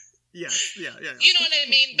 But yes, yeah. You know what I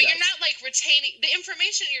mean? But Yes. you're not like retaining the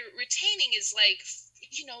information you're retaining is like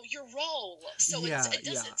your role. So it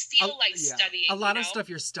doesn't feel like studying. A lot of stuff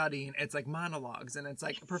you're studying, it's like monologues and it's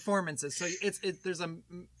like performances. So there's a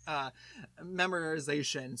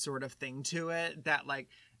memorization sort of thing to it that like.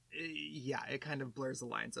 It kind of blurs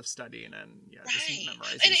the lines of studying and just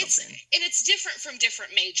memorizing something. And it's different from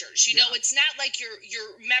different majors. It's not like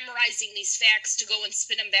you're memorizing these facts to go and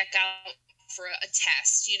spit them back out for a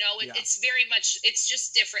test. It's very much, it's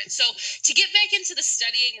just different. So to get back into the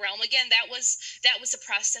studying realm again, that was a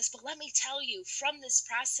process. But let me tell you, from this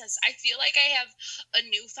process, I feel like I have a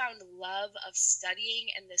newfound love of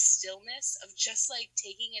studying and the stillness of just like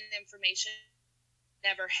taking in information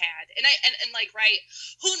never had. And like, right,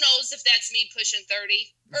 who knows if that's me pushing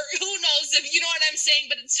 30 or who knows if, you know what I'm saying?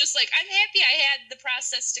 But it's just like, I'm happy I had the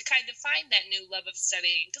process to kind of find that new love of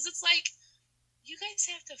studying. Because it's like, you guys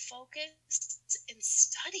have to focus and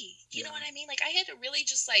study. You know what I mean? Like I had to really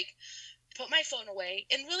just like put my phone away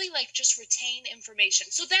and really like just retain information.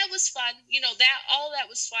 So that was fun. That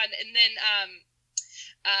was fun. And then,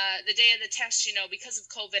 the day of the test, because of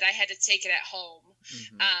COVID, I had to take it at home.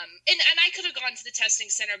 Mm-hmm. And I could have gone to the testing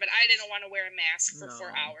center, but I didn't want to wear a mask for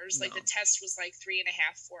 4 hours. Like the test was like 3.5,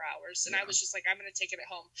 4 hours. And I was just like, I'm going to take it at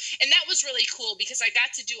home. And that was really cool because I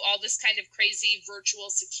got to do all this kind of crazy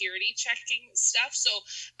virtual security checking stuff. So,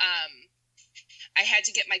 I had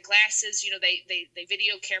to get my glasses, they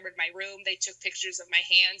video cameraed my room. They took pictures of my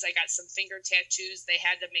hands. I got some finger tattoos. They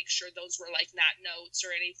had to make sure those were like not notes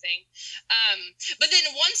or anything. But then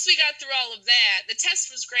once we got through all of that, the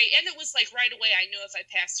test was great. And it was like right away, I knew if I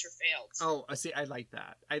passed or failed. Oh, see, I like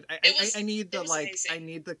that. I need the I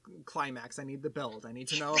need the climax. I need the build. I need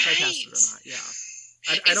to know if I passed it or not. Yeah.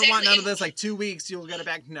 I don't want none of this like 2 weeks. You'll get it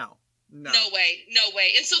back. No. No way.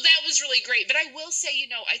 And so that was really great. But I will say,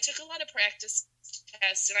 I took a lot of practice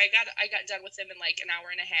tests and I got done with them in like an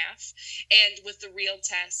hour and a half. And with the real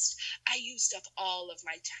test, I used up all of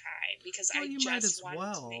my time because I just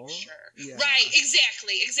wanted to make sure. Yeah. Right.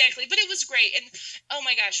 Exactly. But it was great. And oh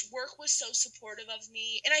my gosh, work was so supportive of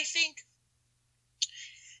me. And I think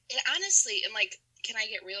it honestly, and like, can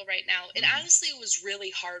I get real right now? It honestly was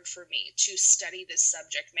really hard for me to study this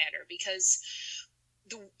subject matter because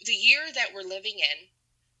the year that we're living in,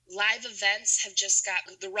 live events have just got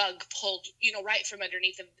the rug pulled, right from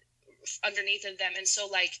underneath of them. And so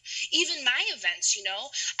like even my events,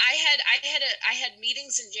 I had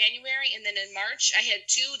meetings in January, and then in March I had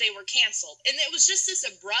 2, they were canceled. And it was just this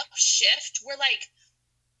abrupt shift where like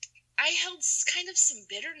I held kind of some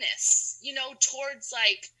bitterness,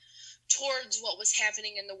 towards what was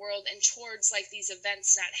happening in the world and towards like these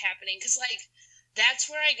events not happening. Cause like,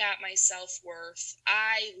 that's where I got my self-worth.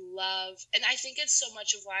 I love, and I think it's so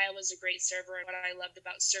much of why I was a great server, and what I loved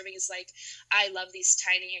about serving is like, I love these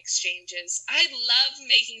tiny exchanges. I love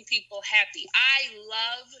making people happy. I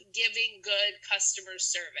love giving good customer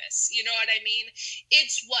service. You know what I mean?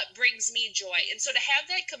 It's what brings me joy. And so to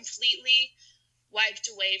have that completely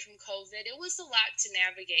wiped away from COVID, it was a lot to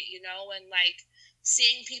navigate, and like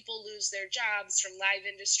seeing people lose their jobs from live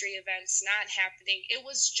industry events not happening, it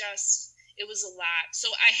was just, It was a lot. So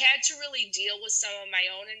I had to really deal with some of my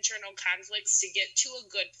own internal conflicts to get to a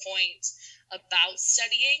good point about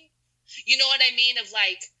studying. You know what I mean?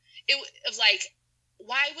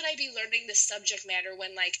 Why would I be learning this subject matter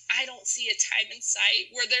when, like, I don't see a time in sight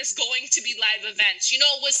where there's going to be live events? You know,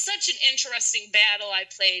 it was such an interesting battle I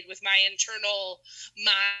played with my internal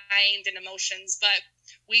mind and emotions, but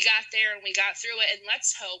we got there and we got through it. And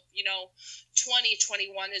let's hope,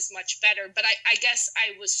 2021 is much better. But I guess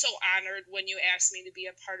I was so honored when you asked me to be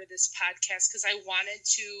a part of this podcast, because I wanted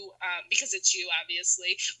to, because it's you,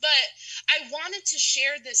 obviously, but I wanted to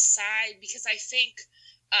share this side because I think,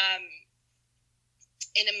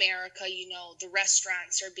 in America, the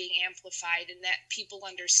restaurants are being amplified and that people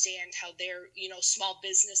understand how their, small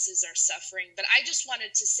businesses are suffering. But I just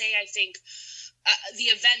wanted to say, I think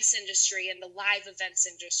the events industry and the live events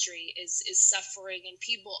industry is suffering, and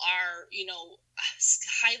people are,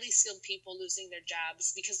 highly skilled people losing their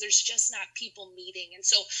jobs because there's just not people meeting. And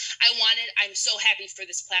so I'm so happy for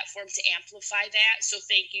this platform to amplify that. So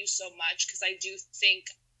thank you so much, because I do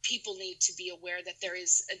think people need to be aware that there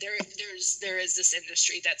is this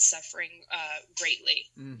industry that's suffering greatly,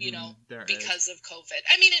 because of COVID.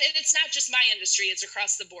 I mean, and it's not just my industry; it's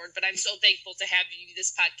across the board. But I'm so thankful to have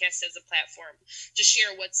this podcast as a platform to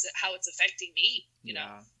share how it's affecting me.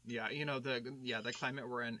 The climate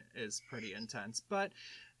we're in is pretty intense, but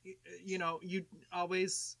you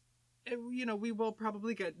always. We will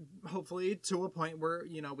probably get, hopefully, to a point where,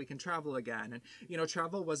 we can travel again. And,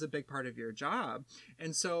 travel was a big part of your job.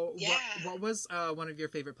 And so what was one of your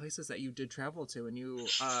favorite places that you did travel to and you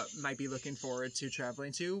might be looking forward to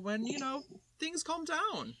traveling to when, things calm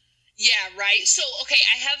down? Yeah, right. So, okay,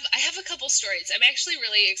 I have a couple stories. I'm actually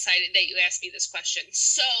really excited that you asked me this question.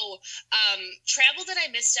 So, travel that I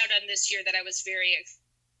missed out on this year that I was very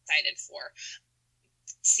excited for,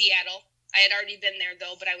 Seattle. I had already been there,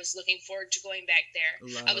 though, but I was looking forward to going back there.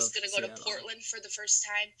 I was going to go to Portland for the first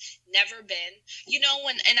time. Never been.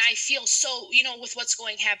 And I feel so, with what's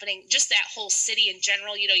happening, just that whole city in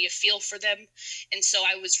general, you feel for them. And so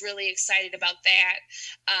I was really excited about that.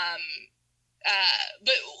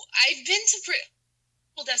 But I've been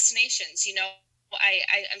to destinations,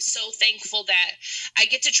 I'm so thankful that I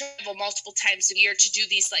get to travel multiple times a year to do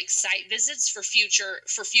these like site visits for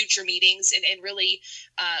future meetings, and really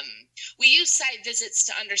we use site visits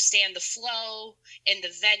to understand the flow and the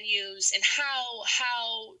venues and how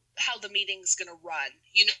the meeting's going to run.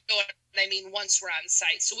 You know what I mean? Once we're on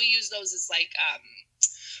site, so we use those as like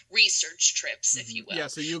research trips, if you will. Yeah,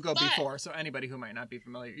 so you go before. So anybody who might not be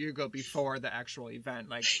familiar, you go before the actual event,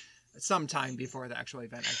 like sometime before the actual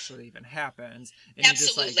event actually even happens, and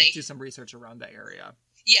absolutely. You just do some research around the area.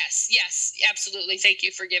 Yes, absolutely. Thank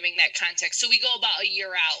you for giving that context. So we go about a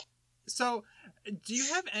year out. So do you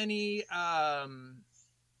have any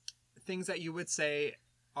things that you would say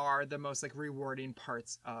are the most like rewarding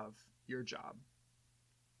parts of your job?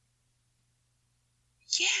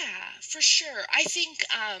 Yeah, for sure. I think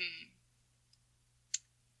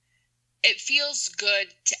it feels good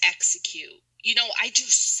to execute. I do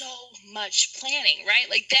so much planning, right?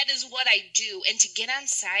 Like that is what I do. And to get on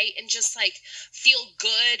site and just like feel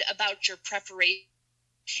good about your preparation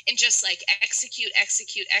and just like execute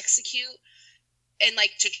and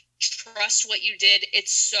like to trust what you did,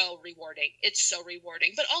 it's so rewarding.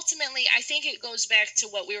 But ultimately, I think it goes back to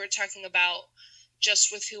what we were talking about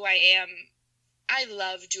just with who I am. I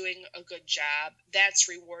love doing a good job. That's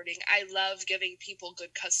rewarding. I love giving people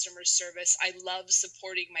good customer service. I love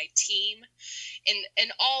supporting my team.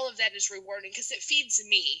 And all of that is rewarding because it feeds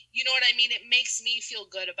me. You know what I mean? It makes me feel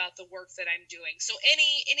good about the work that I'm doing. So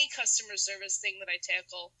any customer service thing that I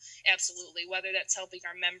tackle, absolutely. Whether that's helping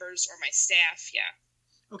our members or my staff, yeah.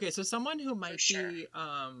 Okay, so someone who might be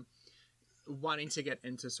wanting to get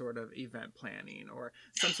into sort of event planning or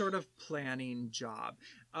some sort of planning job,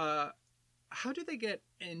 how do they get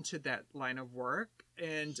into that line of work?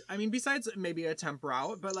 And I mean, besides maybe a temp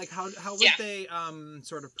route, but like how would they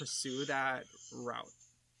sort of pursue that route?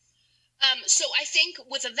 So I think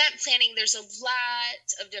with event planning, there's a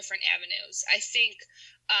lot of different avenues. I think,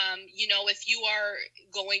 if you are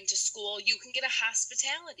going to school, you can get a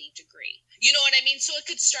hospitality degree. You know what I mean? So it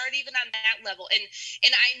could start even on that level. And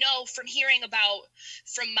I know from hearing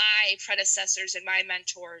from my predecessors and my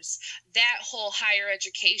mentors, that whole higher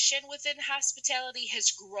education within hospitality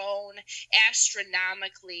has grown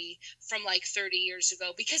astronomically from like 30 years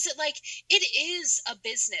ago, because it is a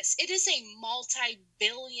business. It is a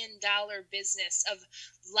multi-billion-dollar business of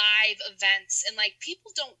live events, and like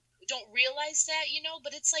people don't don't realize that,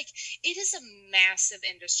 but it's like it is a massive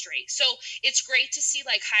industry. So it's great to see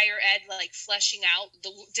like higher ed like fleshing out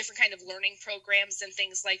the different kind of learning programs and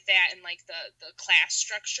things like that, and like the class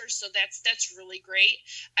structure. So that's really great.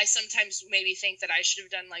 I sometimes maybe think that I should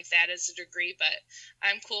have done like that as a degree, but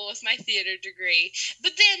I'm cool with my theater degree.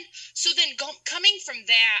 But then coming from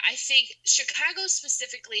that, I think Chicago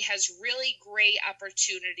specifically has really great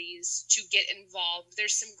opportunities to get involved.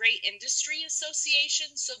 There's some great industry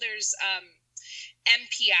associations. So there's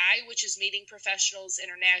MPI, which is Meeting Professionals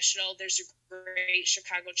International. There's a great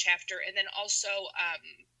Chicago chapter. And then also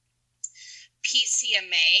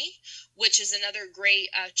PCMA, which is another great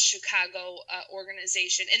Chicago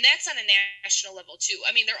organization. And that's on a national level too.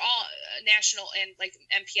 I mean, they're all national, and like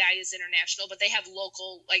MPI is international, but they have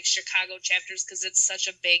local like Chicago chapters because it's such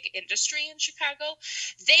a big industry in Chicago.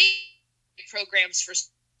 They programs for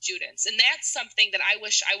students, and that's something that I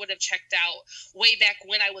wish I would have checked out way back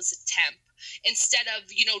when I was a temp, instead of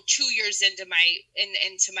 2 years into my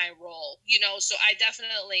role. So I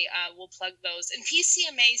definitely will plug those. And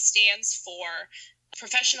PCMA stands for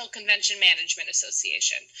Professional Convention Management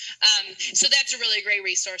Association. So that's a really great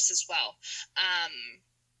resource as well.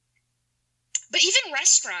 But even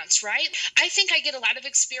restaurants, right? I think I get a lot of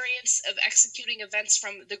experience of executing events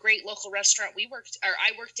from the great local restaurant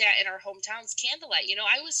I worked at in our hometowns, Candlelight.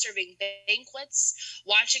 I was serving banquets,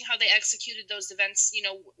 watching how they executed those events,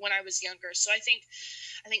 when I was younger. So I think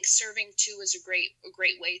serving too is a great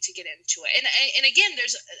way to get into it. And again,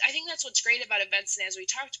 I think that's what's great about events. And as we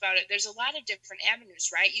talked about it, there's a lot of different avenues,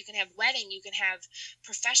 right? You can have wedding, you can have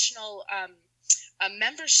professional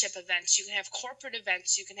membership events, you can have corporate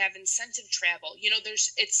events, you can have incentive travel.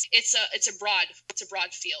 It's a broad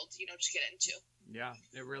field, to get into. Yeah,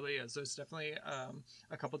 it really is. There's definitely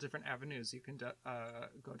a couple different avenues you can go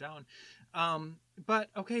down. But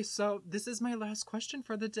okay, so this is my last question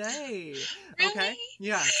for the day. Really? Okay.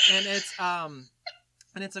 Yes, and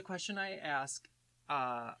it's a question I ask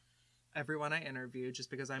everyone I interview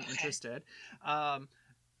just because I'm interested.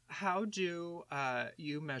 How do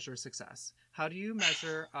you measure success? How do you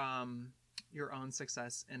measure your own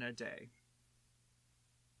success in a day?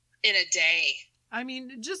 In a day. I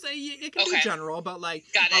mean, just it can be general, but like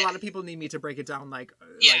a lot of people need me to break it down. Like,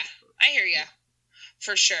 I hear you,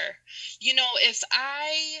 for sure. If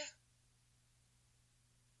I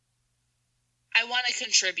want to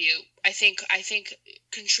contribute, I think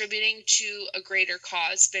contributing to a greater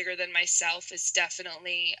cause bigger than myself is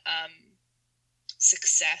definitely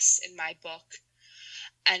success in my book.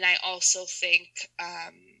 And I also think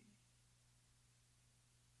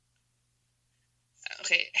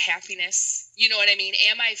happiness, you know what I mean?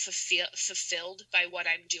 Am I fulfilled by what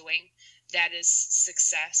I'm doing? That is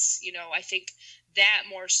success. I think that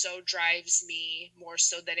more so drives me more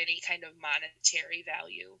so than any kind of monetary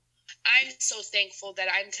value. I'm so thankful that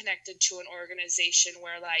I'm connected to an organization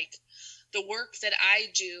where like the work that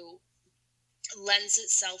I do lends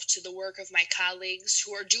itself to the work of my colleagues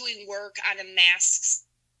who are doing work on a mass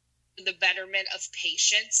the betterment of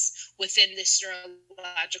patients within this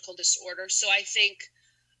neurological disorder. So I think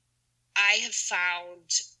I have found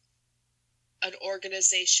an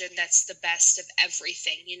organization that's the best of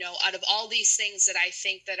everything, out of all these things that I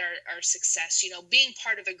think that are success, being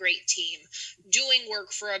part of a great team, doing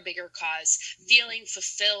work for a bigger cause, feeling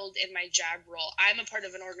fulfilled in my job role. I'm a part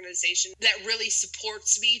of an organization that really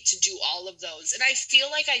supports me to do all of those. And I feel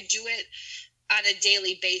like I do it on a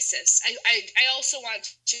daily basis. I also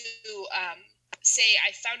want to say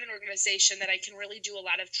I found an organization that I can really do a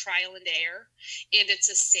lot of trial and error, and it's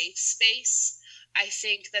a safe space. I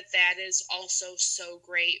think that is also so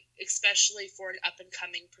great, especially for an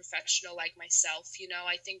up-and-coming professional like myself.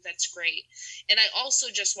 I think that's great. And I also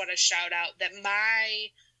just want to shout out that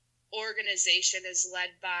my organization is led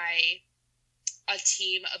by a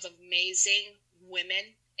team of amazing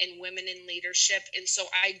women and women in leadership. And so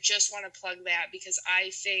I just want to plug that, because I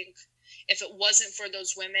think if it wasn't for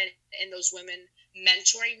those women and those women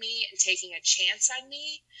mentoring me and taking a chance on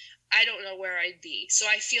me, I don't know where I'd be. So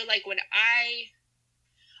I feel like when I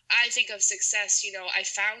think of success, I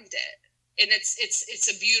found it, and it's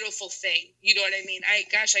a beautiful thing. You know what I mean?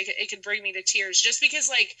 It could bring me to tears, just because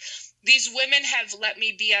like these women have let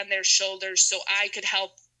me be on their shoulders so I could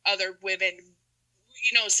help other women,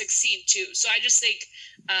 succeed too. So I just think,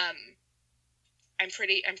 I'm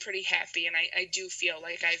pretty happy, and I do feel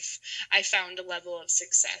like I found a level of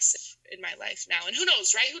success in my life now. And who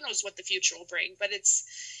knows, right? Who knows what the future will bring, but it's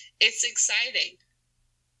exciting.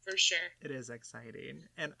 For sure. It is exciting.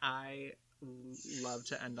 And I love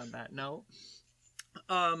to end on that note.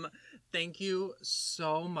 Thank you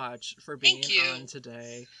so much for being on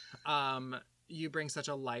today. you bring such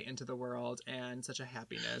a light into the world and such a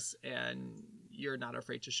happiness, and you're not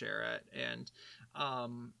afraid to share it. And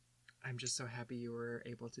I'm just so happy you were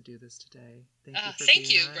able to do this today.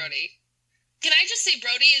 Thank you, Brody. Can I just say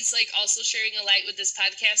Brody is like also sharing a light with this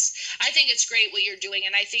podcast? I think it's great what you're doing,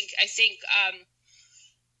 and I think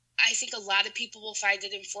a lot of people will find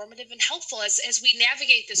it informative and helpful as we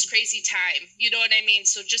navigate this crazy time. You know what I mean?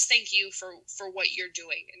 So just thank you for what you're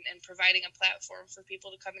doing and providing a platform for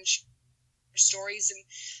people to come and share stories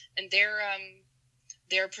and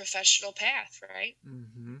their professional path, right?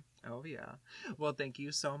 Mm-hmm. Oh, yeah. Well, thank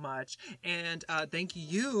you so much. And thank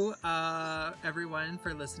you, everyone,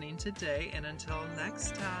 for listening today. And until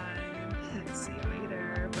next time, see you later.